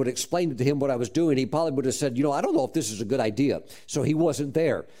if I would explain to him what I was doing, he probably would have said, I don't know if this is a good idea. So he wasn't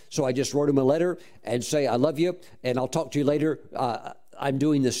there. So I just wrote him a letter and say, I love you, and I'll talk to you later. I'm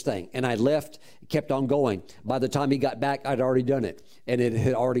doing this thing. And I left, kept on going. By the time he got back, I'd already done it. And it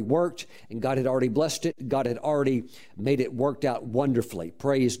had already worked, and God had already blessed it. God had already made it worked out wonderfully.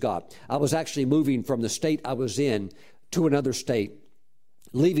 Praise God. I was actually moving from the state I was in to another state,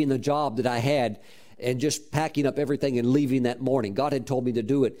 leaving the job that I had, and just packing up everything and leaving that morning. God had told me to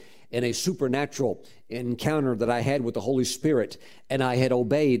do it in a supernatural encounter that I had with the Holy Spirit, and I had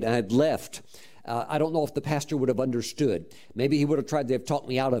obeyed and I had left. I don't know if the pastor would have understood. Maybe he would have tried to have talked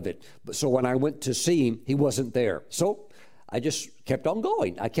me out of it. But so when I went to see him, he wasn't there. So I just kept on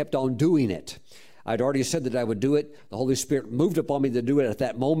going. I kept on doing it. I'd already said that I would do it. The Holy Spirit moved upon me to do it at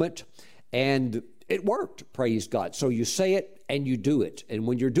that moment, and it worked, praise God. So you say it and you do it. And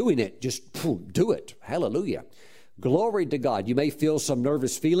when you're doing it, just do it. Hallelujah. Glory to God. You may feel some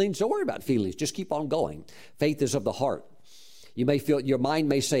nervous feelings. Don't worry about feelings. Just keep on going. Faith is of the heart. You may feel, your mind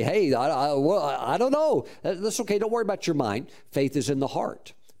may say, hey, I don't know. That's okay. Don't worry about your mind. Faith is in the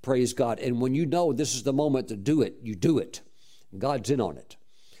heart. Praise God. And when you know this is the moment to do it, you do it. God's in on it.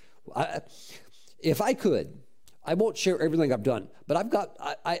 If I could, I won't share everything I've done, but I've got,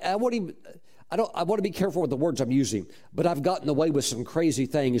 I won't even, I want to be careful with the words I'm using, but I've gotten away with some crazy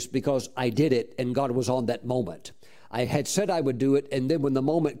things because I did it and God was on that moment. I had said I would do it, and then when the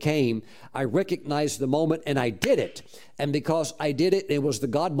moment came, I recognized the moment and I did it. And because I did it, it was the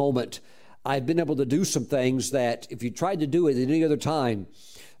God moment. I've been able to do some things that if you tried to do it at any other time,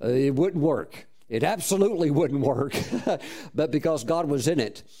 it wouldn't work. It absolutely wouldn't work. But because God was in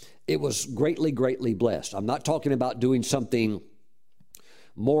it, it was greatly, greatly blessed. I'm not talking about doing something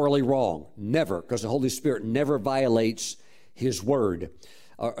morally wrong. Never, because the Holy Spirit never violates His word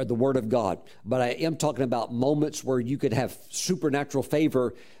or the word of God. But I am talking about moments where you could have supernatural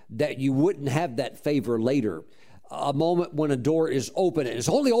favor that you wouldn't have that favor later. A moment when a door is open, and it's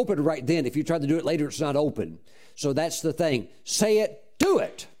only open right then. If you try to do it later, it's not open. So that's the thing. Say it, do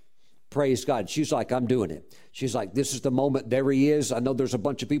it. Praise God. She's like, I'm doing it. She's like, this is the moment. There he is. I know there's a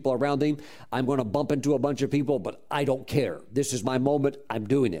bunch of people around him. I'm going to bump into a bunch of people, but I don't care. This is my moment. I'm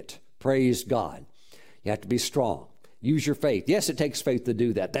doing it. Praise God. You have to be strong. Use your faith. Yes, it takes faith to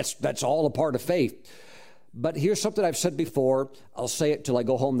do that. That's all a part of faith. But here's something I've said before. I'll say it till I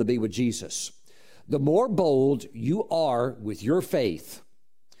go home to be with Jesus. The more bold you are with your faith,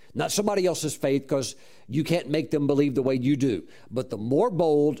 not somebody else's faith, because you can't make them believe the way you do. But the more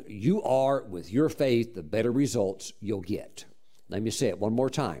bold you are with your faith, the better results you'll get. Let me say it one more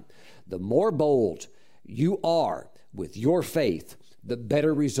time. The more bold you are with your faith, the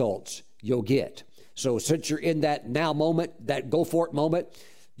better results you'll get. So since you're in that now moment, that go for it moment,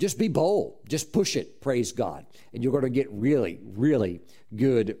 just be bold. Just push it, praise God. And you're going to get really, really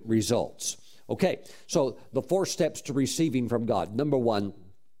good results. Okay, so the 4 steps to receiving from God. Number 1,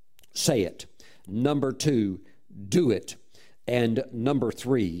 say it. Number 2, do it. And number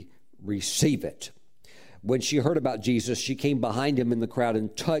 3, receive it. When she heard about Jesus, she came behind him in the crowd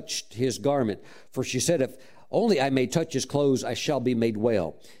and touched his garment. For she said, if only I may touch his clothes, I shall be made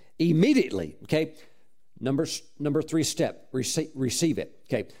well. Immediately, okay? Number 3 step, receive it.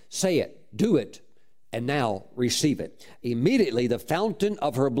 Okay, say it, do it, and now receive it. Immediately the fountain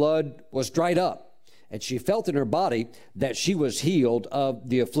of her blood was dried up, and she felt in her body that she was healed of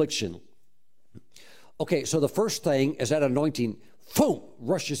the affliction. Okay, so the first thing is that anointing, boom,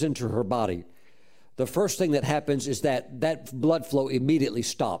 rushes into her body. The first thing that happens is that blood flow immediately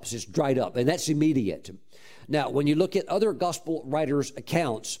stops. It's dried up, and that's immediate. Now, when you look at other gospel writers'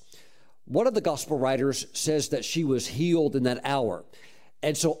 accounts, one of the gospel writers says that she was healed in that hour.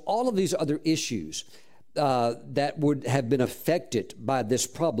 And so all of these other issues that would have been affected by this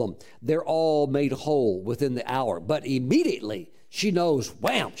problem, they're all made whole within the hour. But immediately She knows,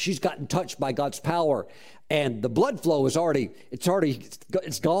 wham, she's gotten touched by God's power. And the blood flow is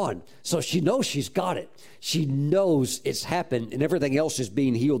it's gone. So she knows she's got it. She knows it's happened and everything else is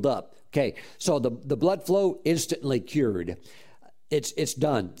being healed up. Okay, so the blood flow instantly cured. It's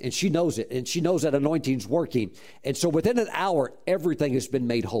done, and she knows it, and she knows that anointing's working. And so within an hour, everything has been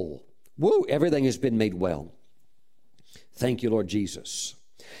made whole. Woo, everything has been made well. Thank you, Lord Jesus.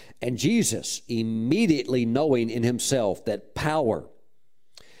 And Jesus, immediately knowing in himself that power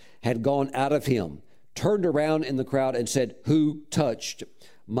had gone out of him, turned around in the crowd and said, "Who touched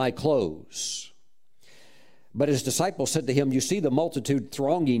my clothes?" But his disciples said to him, "You see the multitude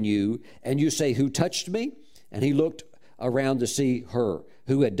thronging you, and you say, 'Who touched me?'" And he looked around to see her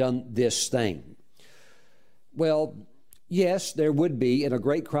who had done this thing. Well, yes, there would be in a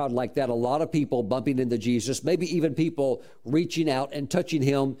great crowd like that a lot of people bumping into Jesus, maybe even people reaching out and touching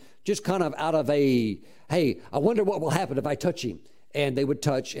him just kind of out of a, hey, I wonder what will happen if I touch him. And they would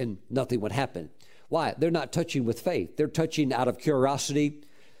touch and nothing would happen. Why? They're not touching with faith. They're touching out of curiosity,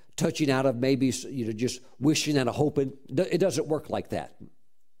 touching out of maybe just wishing and hoping. It doesn't work like that.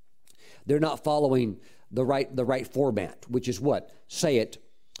 They're not following the right format, which is what? Say it,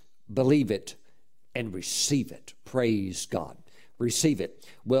 believe it, and receive it. Praise God. Receive it.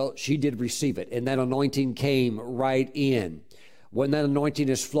 Well, she did receive it, and that anointing came right in. When that anointing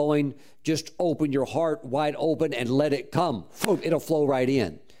is flowing, just open your heart wide open and let it come. It'll flow right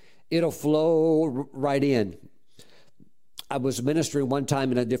in. It'll flow right in. I was ministering one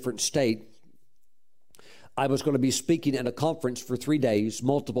time in a different state. I was going to be speaking at a conference for 3 days,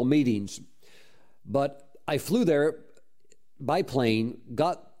 multiple meetings. But I flew there by plane,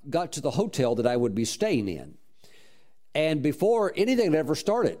 got to the hotel that I would be staying in. And before anything had ever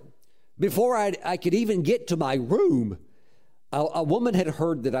started, before I could even get to my room, a woman had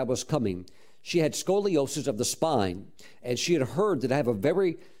heard that I was coming. She had scoliosis of the spine, and she had heard that I have a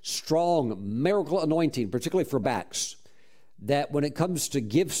very strong miracle anointing, particularly for backs, that when it comes to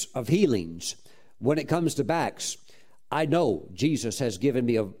gifts of healings, when it comes to backs, I know Jesus has given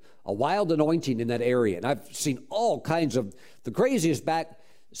me a wild anointing in that area. And I've seen all kinds of the craziest back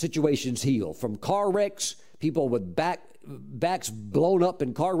situations heal, from car wrecks, people with backs blown up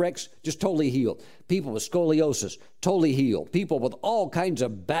in car wrecks, just totally healed. People with scoliosis, totally healed. People with all kinds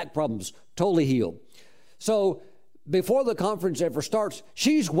of back problems, totally healed. So before the conference ever starts,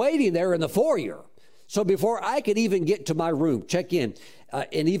 she's waiting there in the foyer. So before I could even get to my room, check in,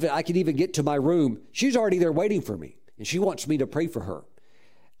 and even I could even get to my room, she's already there waiting for me. And she wants me to pray for her.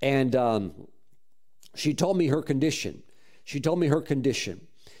 And she told me her condition.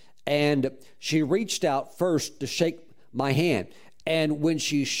 And she reached out first to shake my hand. And when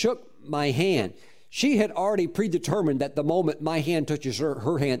she shook my hand, she had already predetermined that the moment my hand touches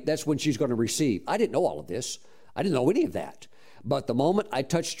her hand, that's when she's going to receive. I didn't know all of this. I didn't know any of that. But the moment I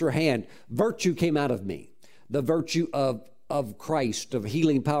touched her hand, virtue came out of me. The virtue of Christ, of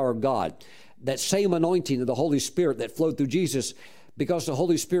healing power of God. That same anointing of the Holy Spirit that flowed through Jesus, because the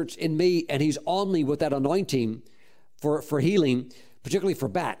Holy Spirit's in me and he's on me with that anointing for healing, particularly for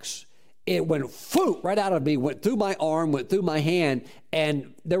backs. It went right out of me, went through my arm, went through my hand,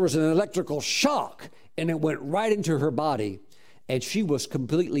 and there was an electrical shock, and it went right into her body, and she was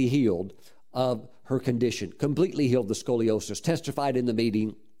completely healed of her condition, completely healed the scoliosis, testified in the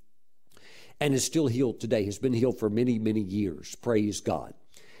meeting, and is still healed today, has been healed for many, many years. Praise God.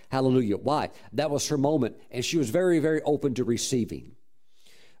 Hallelujah. Why? That was her moment, and she was very, very open to receiving.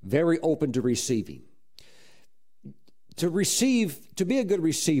 Very open to receiving. To receive, to be a good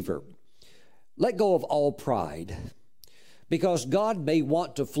receiver, let go of all pride, because God may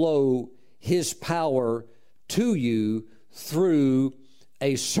want to flow his power to you through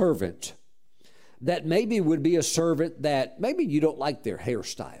a servant that maybe would be a servant that maybe you don't like their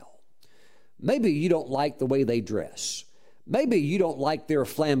hairstyle. Maybe you don't like the way they dress. Maybe you don't like their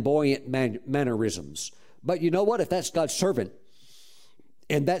flamboyant mannerisms. But you know what? If that's God's servant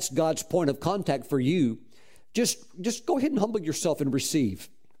and that's God's point of contact for you, just go ahead and humble yourself and receive.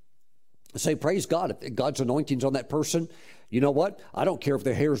 Say, praise God. If God's anointing's on that person, you know what? I don't care if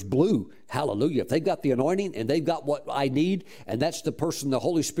their hair's blue. Hallelujah. If they've got the anointing and they've got what I need, and that's the person the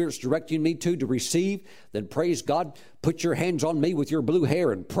Holy Spirit's directing me to receive, then praise God. Put your hands on me with your blue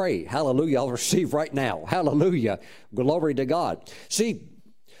hair and pray. Hallelujah. I'll receive right now. Hallelujah. Glory to God. See,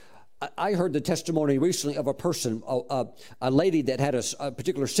 I heard the testimony recently of a person, a lady that had a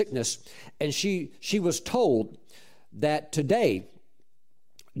particular sickness, and she was told that today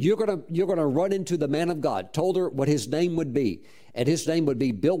you're gonna run into the man of God. Told her what his name would be, and his name would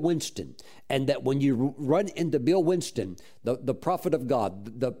be Bill Winston. And that when you run into Bill Winston, the prophet of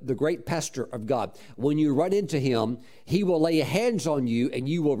God, the great pastor of God, when you run into him, he will lay hands on you and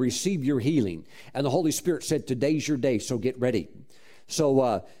you will receive your healing. And the Holy Spirit said, today's your day, so get ready.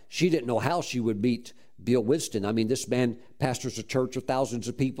 So she didn't know how she would meet Bill Winston. I mean, this man pastors a church of thousands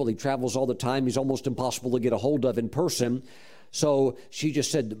of people. He travels all the time. He's almost impossible to get a hold of in person. So she just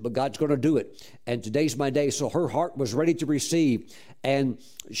said, but God's going to do it. And today's my day. So her heart was ready to receive. And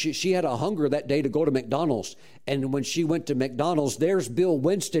she had a hunger that day to go to McDonald's. And when she went to McDonald's, there's Bill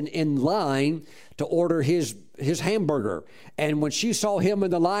Winston in line to order his hamburger. And when she saw him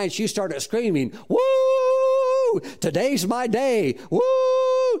in the line, she started screaming, woo! Today's my day. Woo!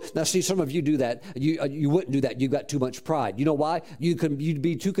 Now, see, some of you do that. You wouldn't do that. You've got too much pride. You know why? You'd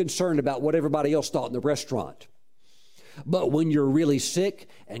be too concerned about what everybody else thought in the restaurant. But when you're really sick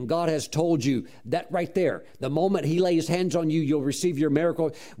and God has told you that right there, the moment he lays hands on you, you'll receive your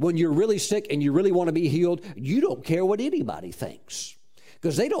miracle. When you're really sick and you really want to be healed, you don't care what anybody thinks.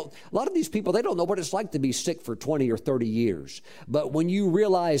 Because a lot of these people, they don't know what it's like to be sick for 20 or 30 years. But when you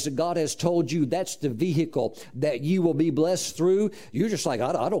realize that God has told you that's the vehicle that you will be blessed through, you're just like,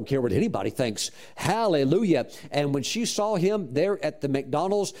 I don't care what anybody thinks. Hallelujah. And when she saw him there at the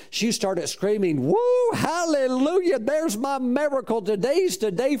McDonald's, she started screaming, woo, hallelujah, there's my miracle. Today's the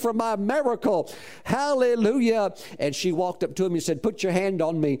day for my miracle. Hallelujah. And she walked up to him and said, put your hand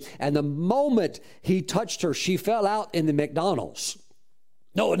on me. And the moment he touched her, she fell out in the McDonald's.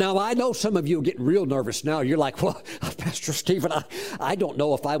 No, now I know some of you are getting real nervous now. You're like, well, Pastor Stephen, I don't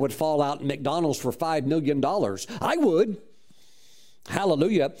know if I would fall out in McDonald's for $5 million. I would.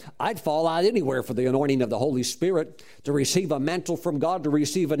 Hallelujah. I'd fall out anywhere for the anointing of the Holy Spirit, to receive a mantle from God, to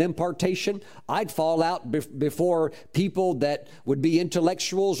receive an impartation. I'd fall out before people that would be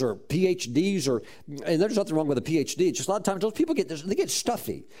intellectuals or PhDs, and there's nothing wrong with a PhD. It's just a lot of times those people they get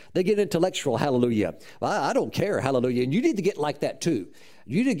stuffy. They get intellectual. Hallelujah. I don't care. Hallelujah. And you need to get like that too.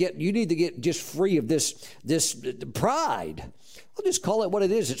 You need to get just free of this pride. I'll just call it what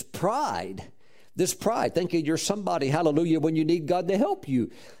it is. It's pride. This pride, thinking you're somebody, hallelujah, when you need God to help you.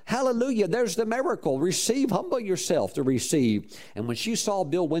 Hallelujah, there's the miracle. Receive, humble yourself to receive. And when she saw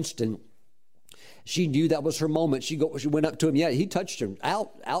Bill Winston, she knew that was her moment. She went up to him. Yeah, he touched her.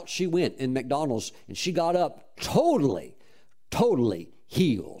 Out she went in McDonald's, and she got up totally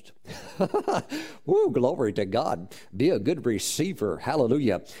healed. Woo, glory to God. Be a good receiver.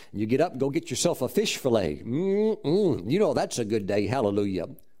 Hallelujah. You get up and go get yourself a fish fillet. You know that's a good day. Hallelujah.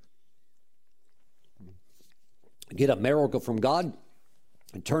 Get a miracle from God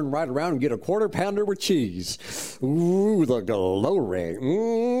and turn right around and get a quarter pounder with cheese. Ooh, the glory.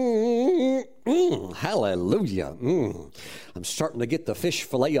 Hallelujah. I'm starting to get the fish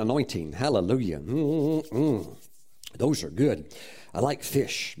fillet anointing. Hallelujah. Those are good. I like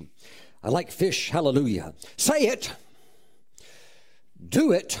fish. I like fish. Hallelujah. Say it.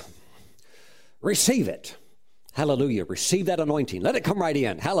 Do it. Receive it. Hallelujah. Receive that anointing. Let it come right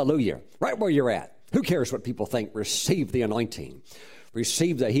in. Hallelujah. Right where you're at. Who cares what people think? Receive the anointing.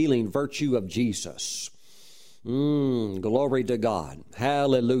 Receive the healing virtue of Jesus. Glory to God.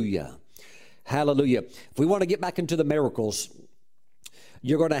 Hallelujah. Hallelujah. If we want to get back into the miracles,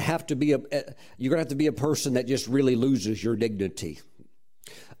 you're going to have to be a person that just really loses your dignity.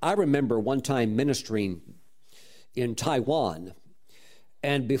 I remember one time ministering in Taiwan,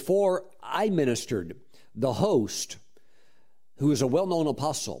 and before I ministered, the host, who is a well-known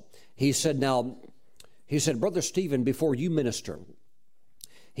apostle, he said, Brother Stephen, before you minister,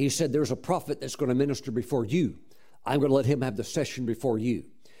 he said, there's a prophet that's going to minister before you. I'm going to let him have the session before you.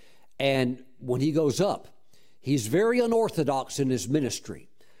 And when he goes up, he's very unorthodox in his ministry,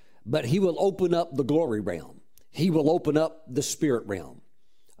 but he will open up the glory realm. He will open up the spirit realm.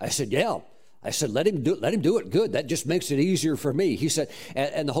 I said, yeah. I said, let him do it. Good. That just makes it easier for me. He said,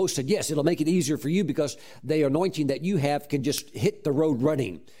 and the host said, yes, it'll make it easier for you because the anointing that you have can just hit the road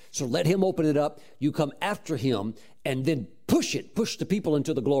running. So let him open it up. You come after him and then push the people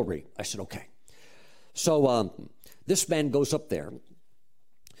into the glory. I said, okay. So this man goes up there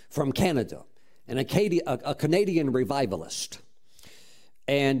from Canada, and a Canadian revivalist.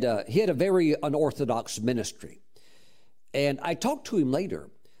 And he had a very unorthodox ministry. And I talked to him later.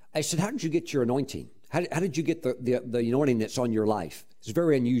 I said, how did you get your anointing? How did you get the anointing that's on your life? It's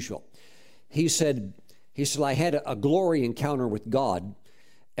very unusual. He said, I had a glory encounter with God,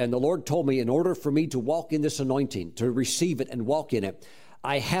 and the Lord told me in order for me to walk in this anointing, to receive it and walk in it,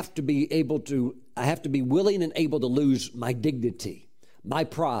 I have to be willing and able to lose my dignity, my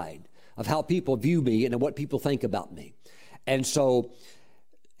pride of how people view me and what people think about me. And so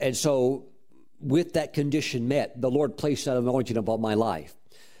And so with that condition met, the Lord placed that anointing upon my life.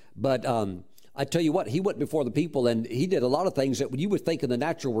 But I tell you what, he went before the people and he did a lot of things that you would think in the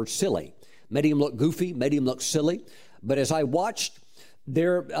natural were silly. Made him look goofy, made him look silly. But as I watched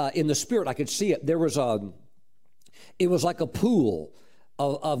there in the spirit, I could see it. It was like a pool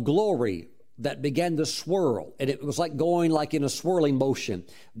of glory that began to swirl. And it was like going like in a swirling motion,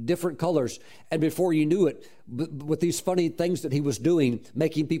 different colors. And before you knew it, with these funny things that he was doing,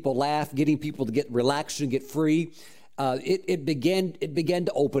 making people laugh, getting people to get relaxed and get free, it began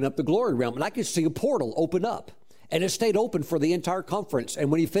to open up the glory realm. And I could see a portal open up. And it stayed open for the entire conference.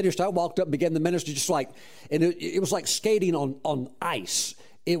 And when he finished, I walked up, began the ministry just like, and it was like skating on ice.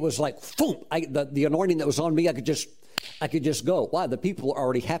 It was like, boom, the anointing that was on me, I could just go. Why? The people are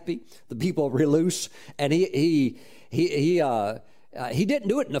already happy. The people are really loose. And he didn't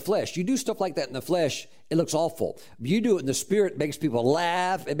do it in the flesh. You do stuff like that in the flesh, it looks awful. You do it in the spirit, it makes people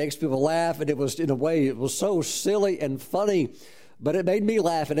laugh. It makes people laugh. And it was, in a way, it was so silly and funny. But it made me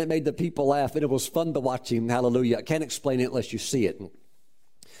laugh, and it made the people laugh, and it was fun to watch him. Hallelujah. I can't explain it unless you see it.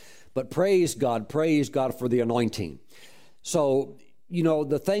 But praise God for the anointing. So,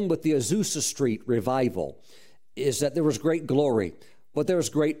 the thing with the Azusa Street revival is that there was great glory, but there was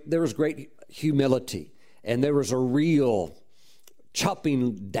great humility, and there was a real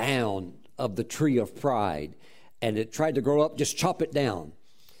chopping down of the tree of pride, and it tried to grow up, just chop it down.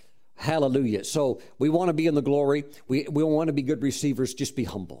 Hallelujah. So we want to be in the glory. We want to be good receivers. Just be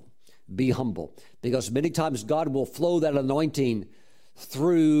humble. Be humble. Because many times God will flow that anointing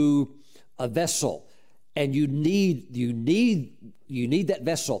through a vessel. And you need that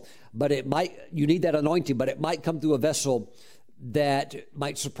vessel. But you need that anointing, but it might come through a vessel that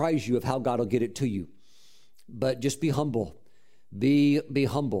might surprise you of how God will get it to you. But just be humble. Be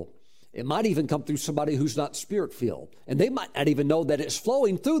humble. It might even come through somebody who's not spirit-filled. And they might not even know that it's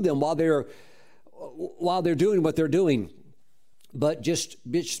flowing through them while they're doing what they're doing. But just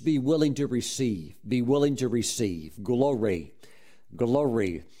be willing to receive. Be willing to receive. Glory.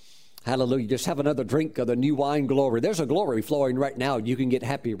 Glory. Hallelujah. Just have another drink of the new wine glory. There's a glory flowing right now. You can get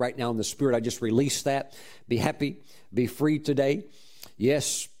happy right now in the spirit. I just released that. Be happy. Be free today.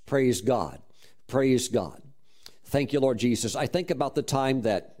 Yes, praise God. Praise God. Thank you, Lord Jesus. I think about the time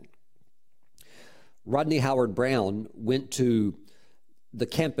that Rodney Howard-Browne went to the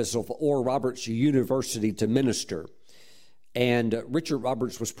campus of Oral Roberts University to minister. And Richard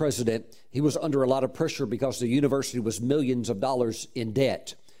Roberts was president. He was under a lot of pressure because the university was millions of dollars in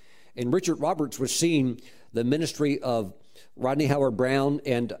debt. And Richard Roberts was seeing the ministry of Rodney Howard-Browne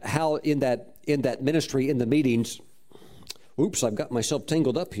and how in that ministry, in the meetings, oops, I've got myself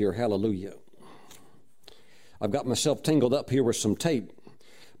tangled up here, hallelujah. I've got myself tangled up here with some tape,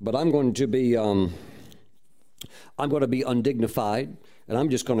 but I'm going to be undignified, and I'm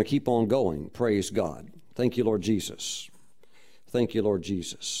just going to keep on going. Praise God. Thank you, Lord Jesus. Thank you, Lord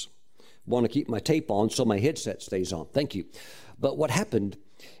Jesus. Want to keep my tape on so my headset stays on. Thank you. But what happened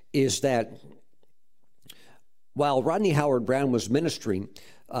is that while Rodney Howard-Browne was ministering,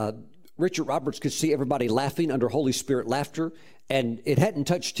 Richard Roberts could see everybody laughing under Holy Spirit laughter, and it hadn't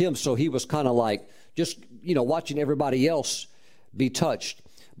touched him, so he was kind of like just, watching everybody else be touched.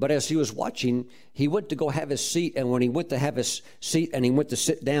 But as he was watching, he went to go have his seat, and when he went to have his seat and he went to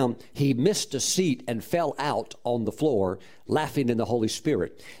sit down, he missed a seat and fell out on the floor, laughing in the Holy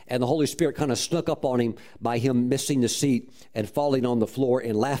Spirit. And the Holy Spirit kind of snuck up on him by him missing the seat and falling on the floor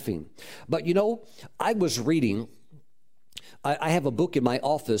and laughing. But I was reading, I have a book in my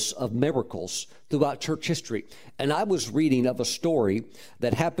office of miracles throughout church history, and I was reading of a story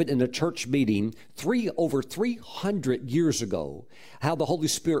that happened in a church meeting over 300 years ago, how the Holy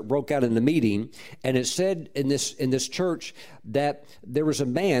Spirit broke out in the meeting, and it said in this church that there was a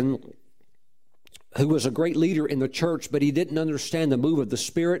man who was a great leader in the church, but he didn't understand the move of the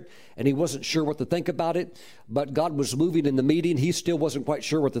Spirit, and he wasn't sure what to think about it. But God was moving in the meeting. He still wasn't quite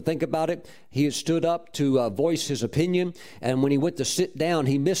sure what to think about it. He had stood up to voice his opinion, and when he went to sit down,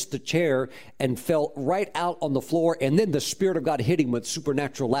 he missed the chair and fell right out on the floor, and then the Spirit of God hit him with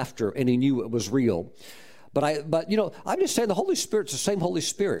supernatural laughter, and he knew it was real. But I'm just saying the Holy Spirit's the same Holy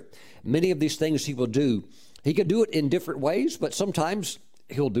Spirit. Many of these things he will do. He can do it in different ways, but sometimes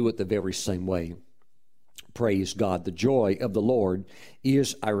he'll do it the very same way. Praise God. The joy of the Lord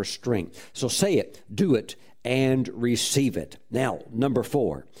is our strength. So say it, do it, and receive it. Now, number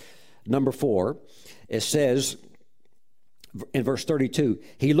four, it says in verse 32,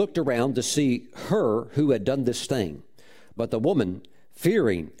 he looked around to see her who had done this thing. But the woman,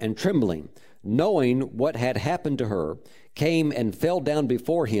 fearing and trembling, knowing what had happened to her, came and fell down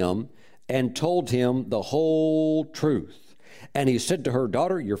before him and told him the whole truth. And he said to her,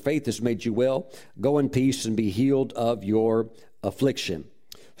 daughter, your faith has made you well. Go in peace and be healed of your affliction.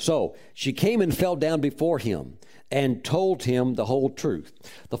 So she came and fell down before him and told him the whole truth.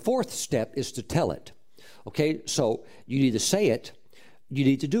 The fourth step is to tell it. Okay, so you need to say it, you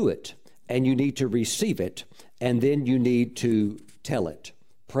need to do it, and you need to receive it, and then you need to tell it.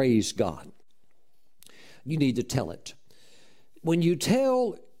 Praise God. You need to tell it. When you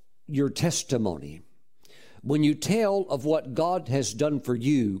tell your testimony, when you tell of what God has done for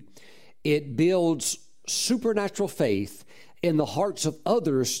you, it builds supernatural faith in the hearts of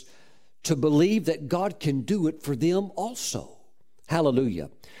others to believe that God can do it for them also. Hallelujah.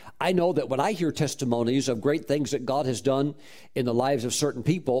 I know that when I hear testimonies of great things that God has done in the lives of certain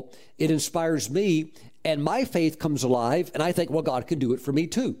people, it inspires me and my faith comes alive, and I think, well, God can do it for me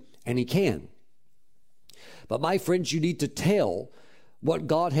too, and He can. But my friends, you need to tell what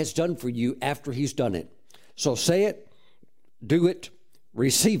God has done for you after He's done it. So say it, do it,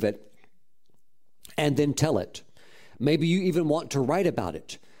 receive it, and then tell it. Maybe you even want to write about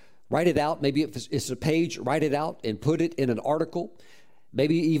it. Write it out. Maybe if it's a page, write it out and put it in an article.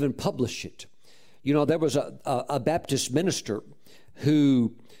 Maybe even publish it. You know, there was a Baptist minister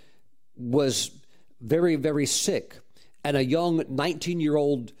who was very, very sick. And a young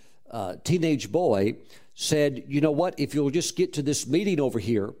 19-year-old teenage boy said, you know what, if you'll just get to this meeting over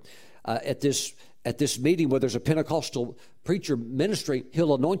here, at this meeting where there's a Pentecostal preacher ministry,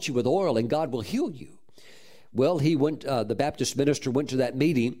 he'll anoint you with oil and God will heal you. Well, he went. The Baptist minister went to that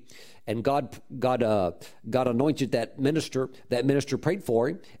meeting, and God anointed that minister. That minister prayed for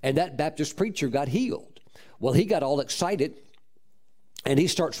him, and that Baptist preacher got healed. Well, he got all excited, and he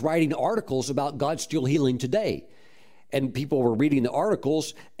starts writing articles about God still healing today. And people were reading the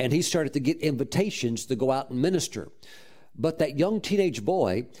articles, and he started to get invitations to go out and minister. But that young teenage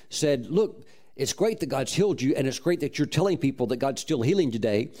boy said, look, it's great that God's healed you, and it's great that you're telling people that God's still healing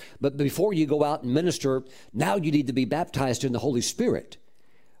today. But before you go out and minister, now you need to be baptized in the Holy Spirit.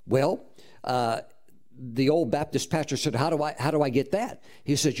 Well, the old Baptist pastor said, how do I get that?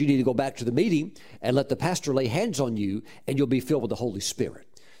 He says, you need to go back to the meeting and let the pastor lay hands on you, and you'll be filled with the Holy Spirit.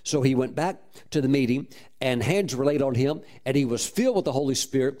 So he went back to the meeting, and hands were laid on him, and he was filled with the Holy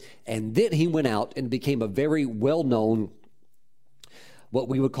Spirit. And then he went out and became a very well-known, what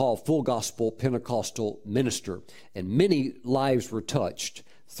we would call full gospel Pentecostal minister. And many lives were touched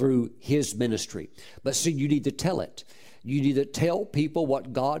through his ministry. But see, you need to tell it. You need to tell people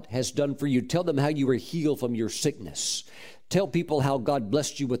what God has done for you. Tell them how you were healed from your sickness. Tell people how God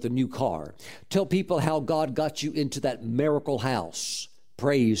blessed you with a new car. Tell people how God got you into that miracle house.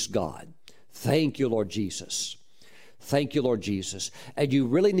 Praise God. Thank you, Lord Jesus. Thank you, Lord Jesus. And you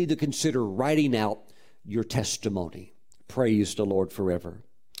really need to consider writing out your testimony. Praise the Lord forever.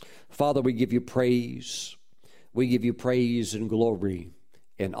 Father, we give you praise. We give you praise and glory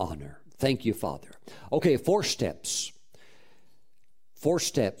and honor. Thank you, Father. Okay, 4 steps. 4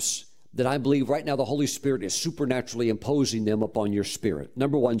 steps that I believe right now the Holy Spirit is supernaturally imposing them upon your spirit.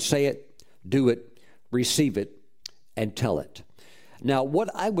 Number 1, say it, do it, receive it, and tell it. Now, what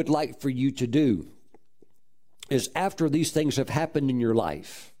I would like for you to do is after these things have happened in your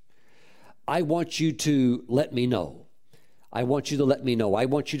life, I want you to let me know. I want you to let me know. I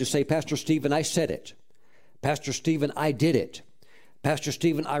want you to say, Pastor Stephen, I said it. Pastor Stephen, I did it. Pastor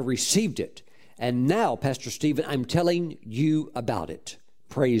Stephen, I received it. And now, Pastor Stephen, I'm telling you about it.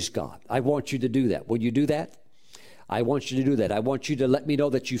 Praise God. I want you to do that. Will you do that? I want you to do that. I want you to let me know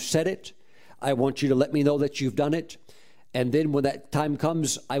that you've said it. I want you to let me know that you've done it. And then when that time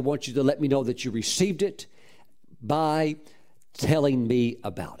comes, I want you to let me know that you received it by telling me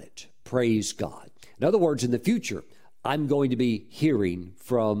about it. Praise God. In other words, in the future, I'm going to be hearing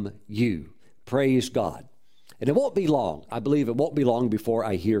from you. Praise God. And it won't be long. I believe it won't be long before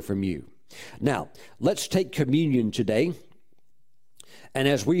I hear from you. Now, let's take communion today. And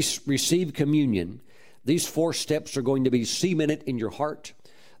as we receive communion, these 4 steps are going to be cemented in your heart.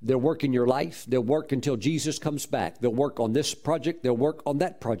 They'll work in your life. They'll work until Jesus comes back. They'll work on this project. They'll work on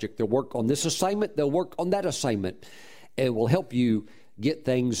that project. They'll work on this assignment. They'll work on that assignment. It will help you get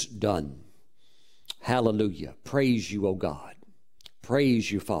things done. Hallelujah. Praise you, O God.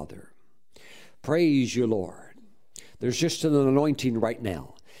 Praise you, Father. Praise you, Lord. There's just an anointing right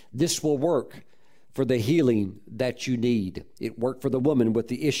now. This will work for the healing that you need. It worked for the woman with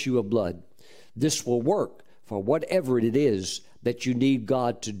the issue of blood. This will work for whatever it is that you need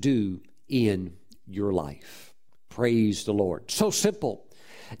God to do in your life. Praise the Lord. So simple.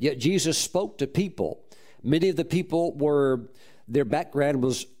 Yet Jesus spoke to people. Many of the people their background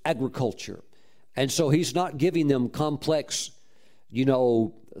was agriculture. And so he's not giving them complex,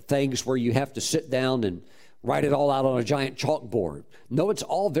 things where you have to sit down and write it all out on a giant chalkboard. No, it's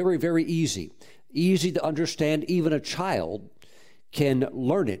all very, very easy. Easy to understand. Even a child can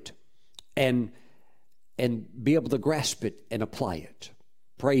learn it and be able to grasp it and apply it.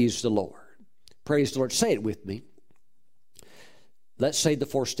 Praise the Lord. Praise the Lord. Say it with me. Let's say the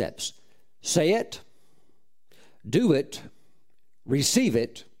 4 steps. Say it, do it, receive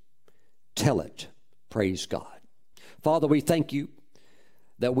it, tell it. Praise God. Father, we thank you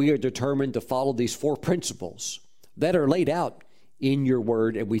that we are determined to follow these 4 principles that are laid out in your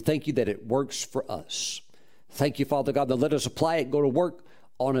word, and we thank you that it works for us. Thank you, Father God, that let us apply it, go to work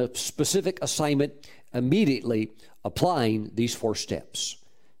on a specific assignment, immediately applying these 4 steps.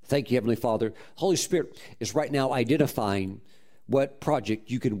 Thank you, Heavenly Father. Holy Spirit is right now identifying what project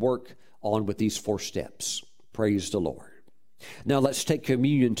you can work on with these 4 steps. Praise the Lord. Now let's take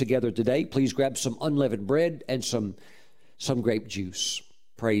communion together today. Please grab some unleavened bread and some grape juice.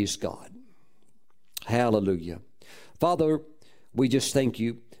 Praise God. Hallelujah. Father, we just thank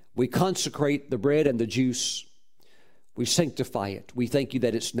you. We consecrate the bread and the juice. We sanctify it. We thank you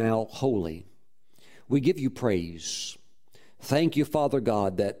that it's now holy. We give you praise. Thank you, Father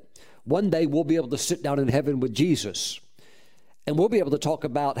God, that one day we'll be able to sit down in heaven with Jesus, and we'll be able to talk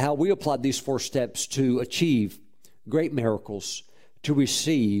about how we applied these 4 steps to achieve great miracles, to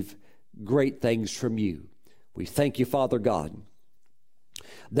receive great things from you. We thank you, Father God,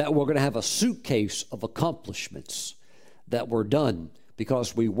 that we're going to have a suitcase of accomplishments that were done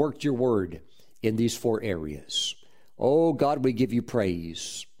because we worked your word in these 4 areas. Oh God, we give you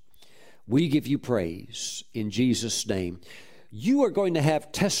praise. We give you praise in Jesus' name. You are going to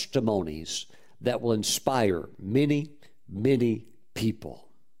have testimonies that will inspire many, many people.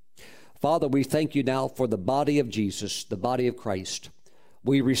 Father, we thank you now for the body of Jesus, the body of Christ.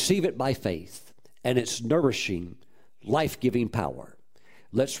 We receive it by faith, and it's nourishing, life-giving power.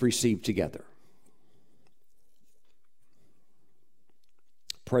 Let's receive together.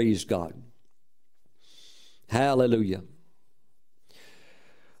 Praise God. Hallelujah.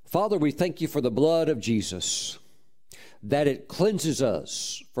 Father, we thank you for the blood of Jesus, that it cleanses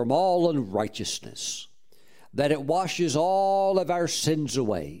us from all unrighteousness, that it washes all of our sins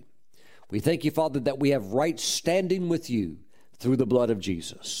away. We thank you, Father, that we have right standing with you through the blood of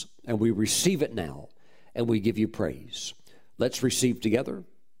Jesus, and we receive it now, and we give you praise. Let's receive together.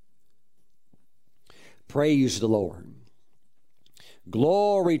 Praise the Lord.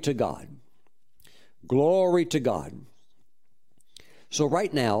 Glory to God. Glory to God. So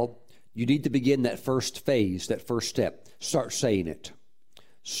right now, you need to begin that first phase, that first step. Start saying it.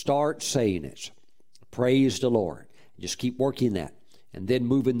 Start saying it. Praise the Lord. Just keep working that. And then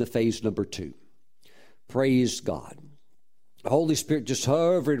move into phase number 2. Praise God. The Holy Spirit just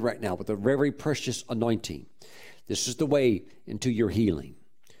hovering right now with a very precious anointing. This is the way into your healing.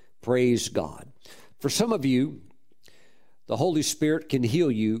 Praise God. For some of you, the Holy Spirit can heal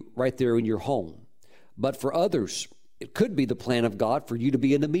you right there in your home. But for others, it could be the plan of God for you to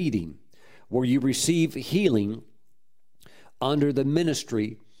be in a meeting where you receive healing under the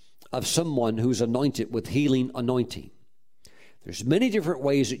ministry of someone who's anointed with healing anointing. There's many different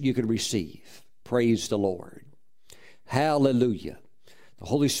ways that you can receive. Praise the Lord. Hallelujah. The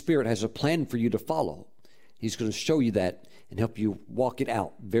Holy Spirit has a plan for you to follow. He's going to show you that and help you walk it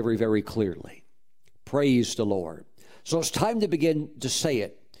out very, very clearly. Praise the Lord. So it's time to begin to say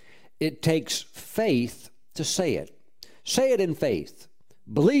it. It takes faith to say it. Say it in faith.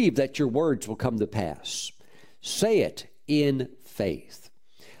 Believe that your words will come to pass. Say it in faith.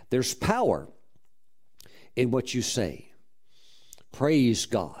 There's power in what you say. Praise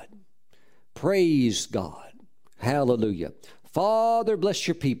God. Praise God. Hallelujah. Father, bless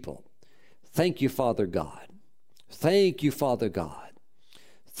your people. Thank you, Father God. Thank you, Father God.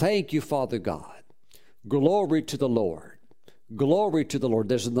 Thank you, Father God. Glory to the Lord. Glory to the Lord.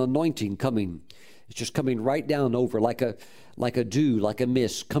 There's an anointing coming. It's just coming right down over like a dew, like a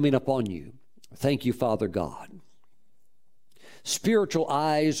mist coming upon you. Thank you, Father God. Spiritual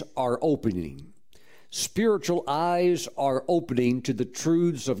eyes are opening. Spiritual eyes are opening to the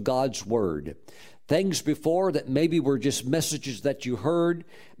truths of God's Word. Things before that maybe were just messages that you heard.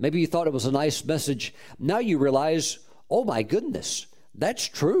 Maybe you thought it was a nice message. Now you realize, oh my goodness, that's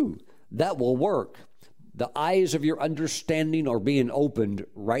true. That will work. The eyes of your understanding are being opened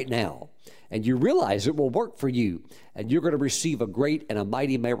right now. And you realize it will work for you. And you're going to receive a great and a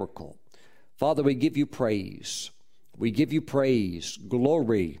mighty miracle. Father, we give you praise. We give you praise.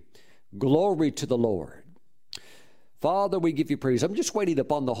 Glory. Glory to the Lord. Father, we give you praise. I'm just waiting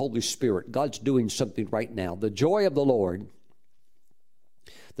upon the Holy Spirit. God's doing something right now. The joy of the Lord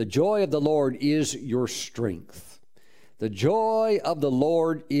is your strength. The joy of the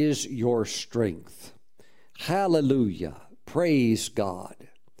Lord is your strength. Hallelujah. Praise God.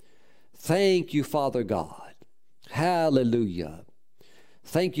 Thank you, Father God. Hallelujah.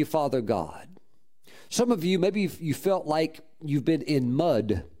 Thank you, Father God. Some of you, maybe you felt like you've been in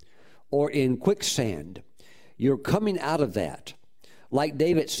mud or in quicksand. You're coming out of that. Like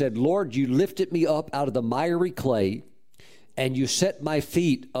David said, Lord, you lifted me up out of the miry clay and you set my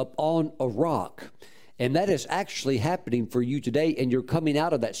feet up on a rock. And that is actually happening for you today, and you're coming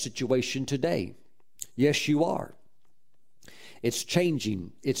out of that situation today. Yes, you are. It's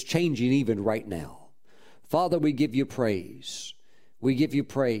changing. It's changing even right now. Father, we give you praise. We give you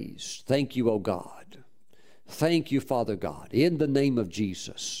praise. Thank you, O God. Thank you, Father God, in the name of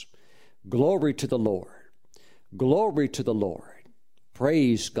Jesus. Glory to the Lord. Glory to the Lord.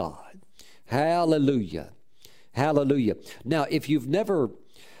 Praise God. Hallelujah. Hallelujah. Now, if you've never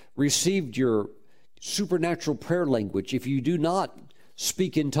received your supernatural prayer language, if you do not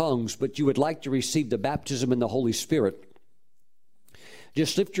speak in tongues, but you would like to receive the baptism in the Holy Spirit,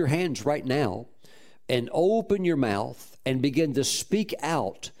 just lift your hands right now and open your mouth and begin to speak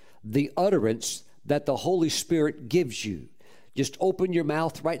out the utterance that the Holy Spirit gives you. Just open your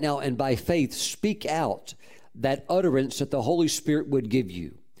mouth right now and by faith speak out that utterance that the Holy Spirit would give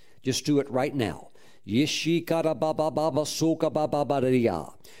you. Just do it right now. Yeshikara baba baba suka baba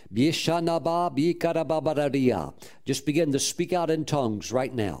bararia. Yeshanaba bikara baba bararia. Just begin to speak out in tongues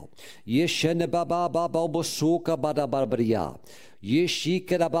right now. Yeshana baba baba suka baba bararia.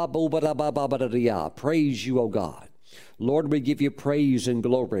 Yeshikara baba baba bararia. Praise you, O God. Lord, we give you praise and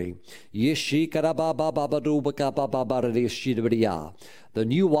glory. The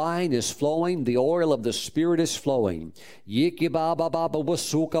new wine is flowing. The oil of the Spirit is flowing.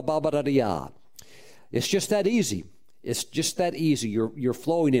 It's just that easy. It's just that easy. You're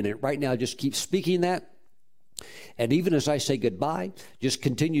flowing in it right now. Just keep speaking that. And even as I say goodbye, just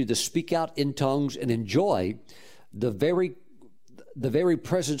continue to speak out in tongues and enjoy the very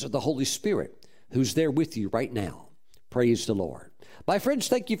presence of the Holy Spirit who's there with you right now. Praise the Lord. My friends,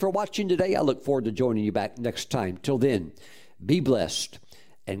 thank you for watching today. I look forward to joining you back next time. Till then, be blessed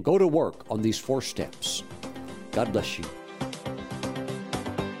and go to work on these 4 steps. God bless you.